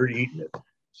 you're eating it.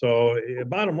 So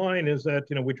bottom line is that,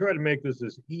 we try to make this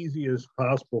as easy as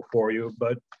possible for you,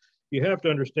 but you have to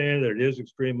understand that it is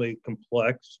extremely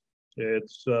complex.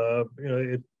 It's,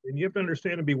 and you have to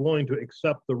understand and be willing to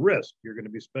accept the risk. You're going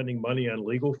to be spending money on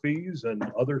legal fees and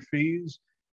other fees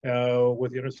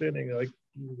with the understanding, like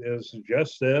as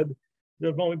Jess said,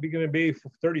 there's only going to be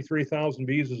 33,000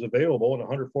 visas available and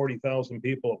 140,000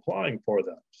 people applying for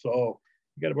them. So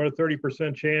you got about a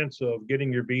 30% chance of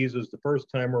getting your visas the first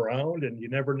time around, and you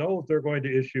never know if they're going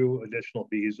to issue additional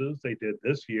visas. They did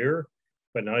this year,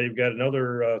 but now you've got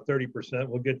another 30%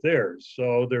 will get theirs.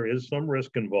 So there is some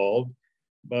risk involved,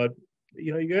 but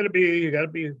you got to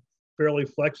be fairly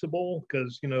flexible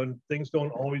because things don't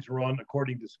always run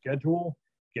according to schedule.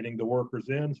 Getting the workers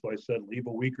in, so I said leave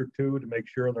a week or two to make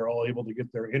sure they're all able to get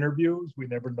their interviews. We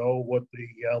never know what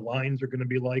the lines are going to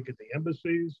be like at the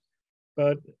embassies,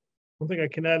 but one thing I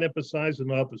cannot emphasize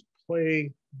enough is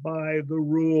play by the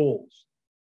rules.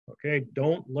 Okay,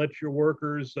 don't let your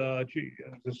workers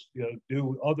just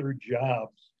do other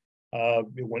jobs.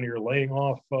 When you're laying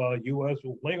off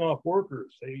laying off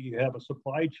workers, say you have a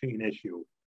supply chain issue.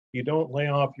 You don't lay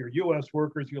off your U.S.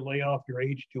 workers, you lay off your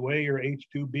H-2A or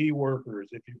H-2B workers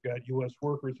if you've got U.S.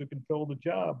 workers who can fill the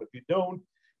job. If you don't,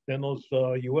 then those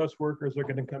U.S. workers are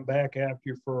going to come back after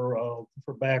you for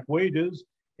back wages,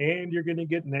 and you're going to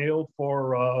get nailed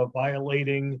for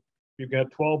violating. You've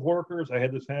got 12 workers. I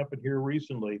had this happen here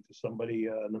recently to somebody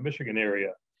in the Michigan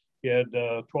area. You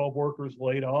had 12 workers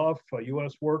laid off,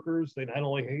 U.S. workers. They not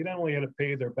only had to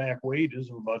pay their back wages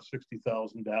of about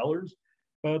 $60,000,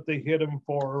 but they hit them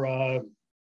for, I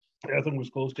think it was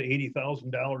close to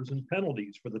 $80,000 in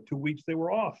penalties for the 2 weeks they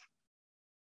were off.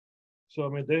 So, I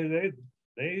mean,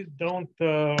 they don't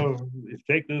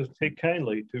take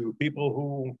kindly to people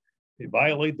who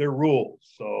violate their rules.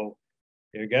 So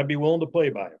you got to be willing to play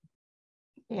by them.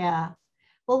 Yeah.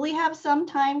 Well, we have some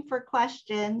time for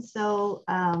questions. So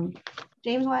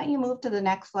James, why don't you move to the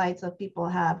next slide so if people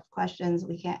have questions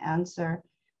we can't answer.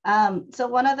 So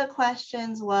one of the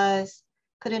questions was,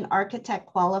 could an architect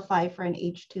qualify for an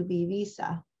H-2B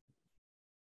visa?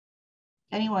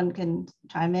 Anyone can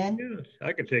chime in? Yes,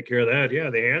 I can take care of that.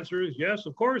 Yeah, the answer is yes,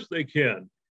 of course they can.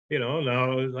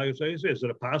 Now, like I say, is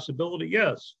it a possibility?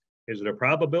 Yes. Is it a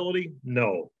probability?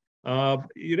 No.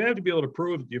 You'd have to be able to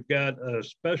prove that you've got a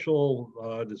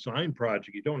special design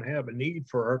project. You don't have a need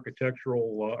for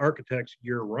architects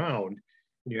year round.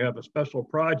 You have a special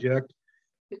project.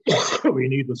 We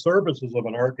need the services of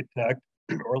an architect,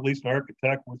 or at least an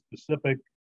architect with specific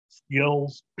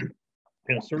skills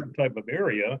in a certain type of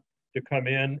area to come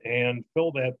in and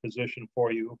fill that position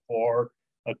for you for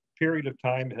a period of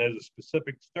time that has a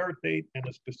specific start date and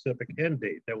a specific end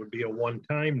date. That would be a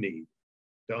one-time need.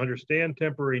 To understand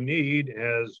temporary need,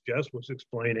 as Jess was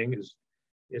explaining,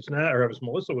 it's not, or as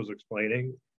Melissa was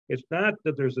explaining, it's not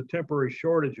that there's a temporary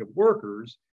shortage of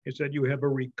workers. It's that you have a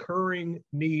recurring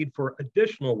need for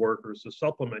additional workers to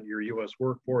supplement your U.S.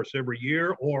 workforce every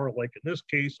year, or like in this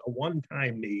case, a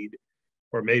one-time need,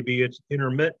 or maybe it's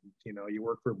intermittent. You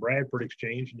work for Bradford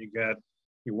Exchange and you got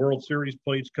your World Series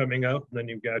plates coming out, and then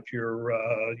you've got your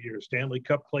Stanley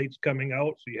Cup plates coming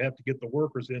out. So you have to get the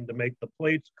workers in to make the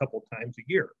plates a couple times a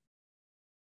year.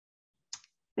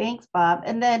 Thanks, Bob.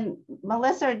 And then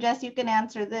Melissa or Jess, you can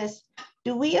answer this.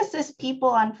 Do we assist people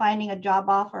on finding a job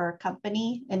offer or a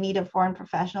company in need of foreign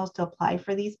professionals to apply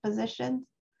for these positions?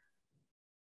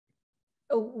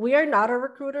 We are not a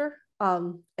recruiter,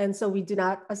 and so we do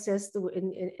not assist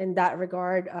in that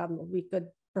regard. We could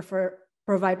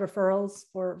provide referrals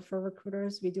for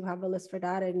recruiters. We do have a list for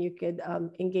that, and you could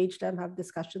engage them, have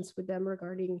discussions with them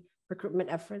regarding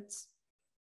recruitment efforts.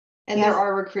 And there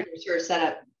are recruiters who are set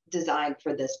up, designed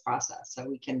for this process, so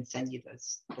we can send you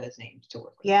those names to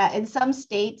work with. Yeah, and some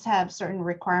states have certain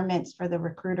requirements for the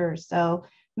recruiters. So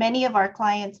many of our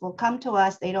clients will come to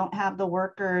us, they don't have the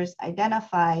workers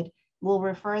identified, we'll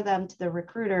refer them to the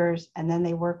recruiters, and then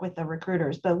they work with the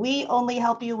recruiters. But we only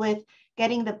help you with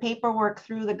getting the paperwork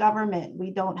through the government.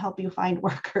 We don't help you find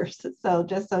workers. So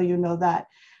just so you know that.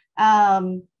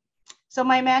 So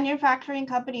my manufacturing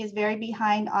company is very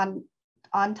behind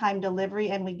on-time delivery,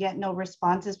 and we get no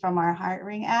responses from our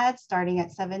hiring ads starting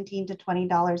at $17 to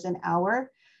 $20 an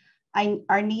hour.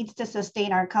 Our needs to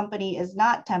sustain our company is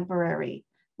not temporary.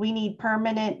 We need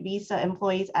permanent visa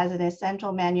employees as an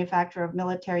essential manufacturer of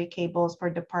military cables for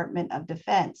Department of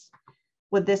Defense.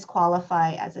 Would this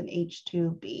qualify as an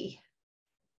H-2B?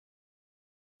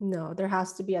 No, there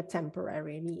has to be a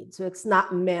temporary need. So it's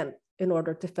not meant in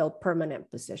order to fill permanent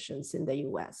positions in the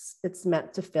US. It's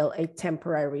meant to fill a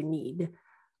temporary need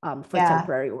for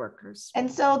temporary workers.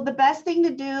 And so the best thing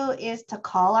to do is to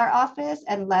call our office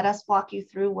and let us walk you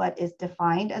through what is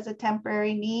defined as a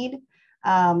temporary need.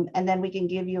 And then we can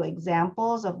give you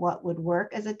examples of what would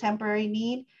work as a temporary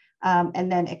need,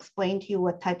 and then explain to you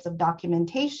what types of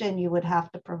documentation you would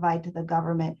have to provide to the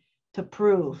government to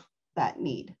prove that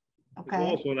need. Okay.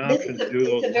 It's also an option to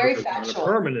do those workers on a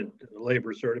permanent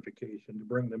labor certification to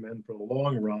bring them in for the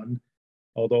long run.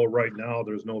 Although right now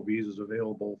there's no visas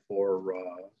available for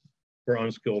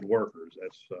unskilled workers.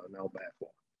 That's now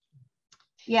backlog.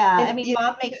 Yeah, I mean,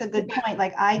 Bob makes a good point.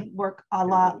 Like I work a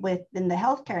lot in the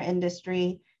healthcare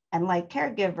industry, and like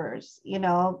caregivers, you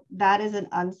know, that is an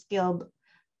unskilled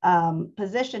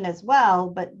position as well,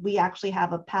 but we actually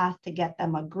have a path to get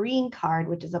them a green card,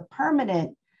 which is a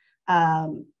permanent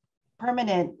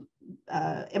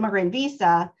immigrant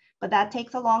visa, but that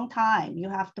takes a long time. You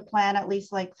have to plan at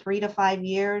least like 3 to 5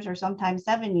 years or sometimes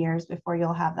 7 years before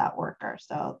you'll have that worker.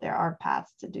 So there are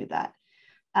paths to do that.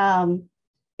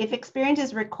 If experience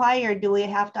is required, do we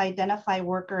have to identify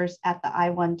workers at the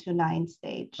I-129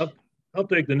 stage? I'll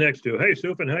take the next two. Hey,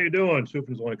 Sufin, how you doing?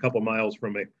 Sufin's only a couple miles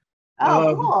from me.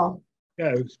 Oh, cool.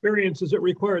 Yeah, experience, is it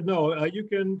required? No, you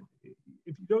can,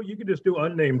 if you don't, you can just do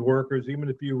unnamed workers. Even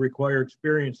if you require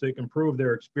experience, they can prove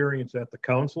their experience at the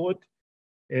consulate.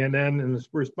 And then in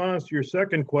response to your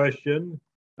second question,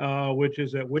 which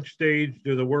is at which stage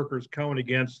do the workers count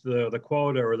against the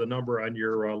quota or the number on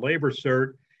your labor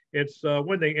cert? It's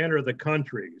when they enter the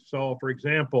country. So for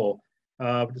example,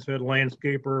 this had a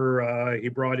landscaper, he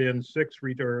brought in six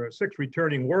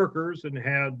returning workers and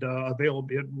had available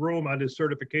room on his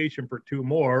certification for 2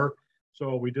 more.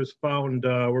 So we just found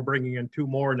we're bringing in 2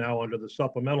 more now under the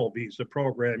supplemental visa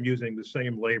program using the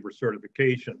same labor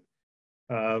certification.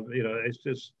 You know, it's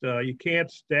just, you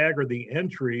can't stagger the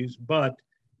entries, but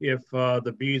if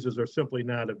the visas are simply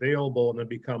not available and then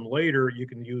become later, you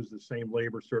can use the same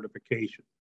labor certification.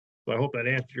 So I hope that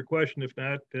answers your question. If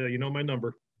not, you know my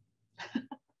number.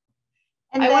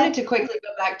 I wanted to quickly go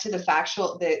back to the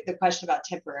question about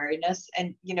temporariness.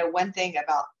 And, you know, one thing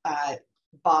about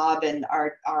Bob and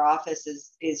our office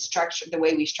is structure, the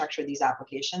way we structure these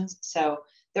applications. So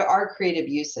there are creative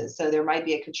uses. So there might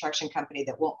be a construction company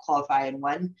that won't qualify in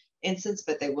one instance,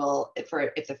 but they will if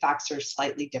the facts are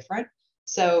slightly different.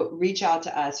 So reach out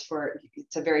to us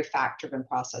it's a very fact-driven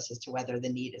process as to whether the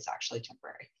need is actually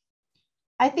temporary.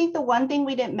 I think the one thing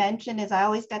we didn't mention is I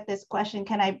always get this question,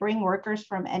 can I bring workers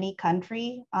from any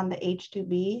country on the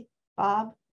H-2B,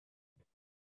 Bob?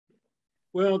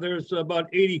 Well, there's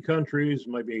about 80 countries,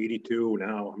 might be 82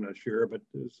 now, I'm not sure, but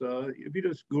if you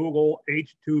just Google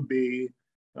H-2B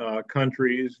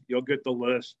countries, you'll get the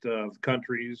list of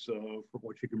countries for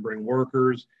which you can bring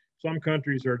workers. Some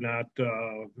countries are not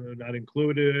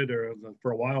included, or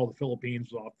for a while the Philippines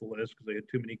was off the list because they had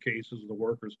too many cases of the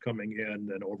workers coming in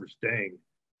and overstaying.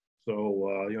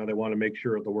 So you know, they want to make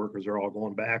sure the workers are all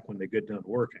going back when they get done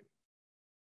working.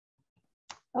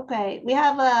 Okay,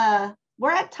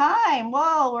 we're at time.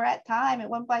 Whoa, we're at time. It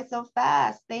went by so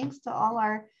fast. Thanks to all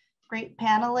our great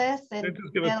panelists. And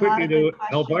just give a quickie to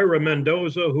Elvira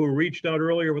Mendoza, who reached out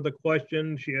earlier with a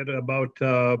question. She had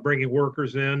about bringing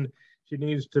workers in. She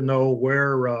needs to know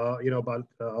where, you know, about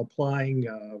applying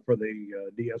for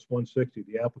the DS-160,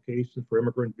 the application for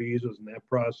immigrant visas and that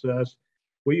process.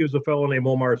 We use a fellow named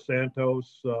Omar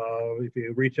Santos. If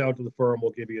you reach out to the firm,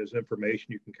 we'll give you his information.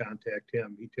 You can contact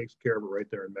him. He takes care of it right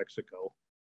there in Mexico.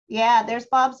 Yeah, there's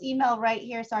Bob's email right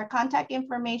here. So our contact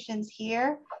information's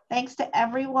here. Thanks to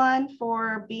everyone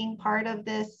for being part of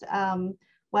this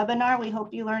webinar. We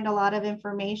hope you learned a lot of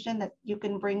information that you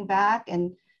can bring back,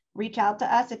 and reach out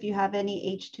to us if you have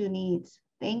any H-2 needs.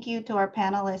 Thank you to our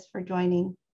panelists for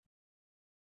joining.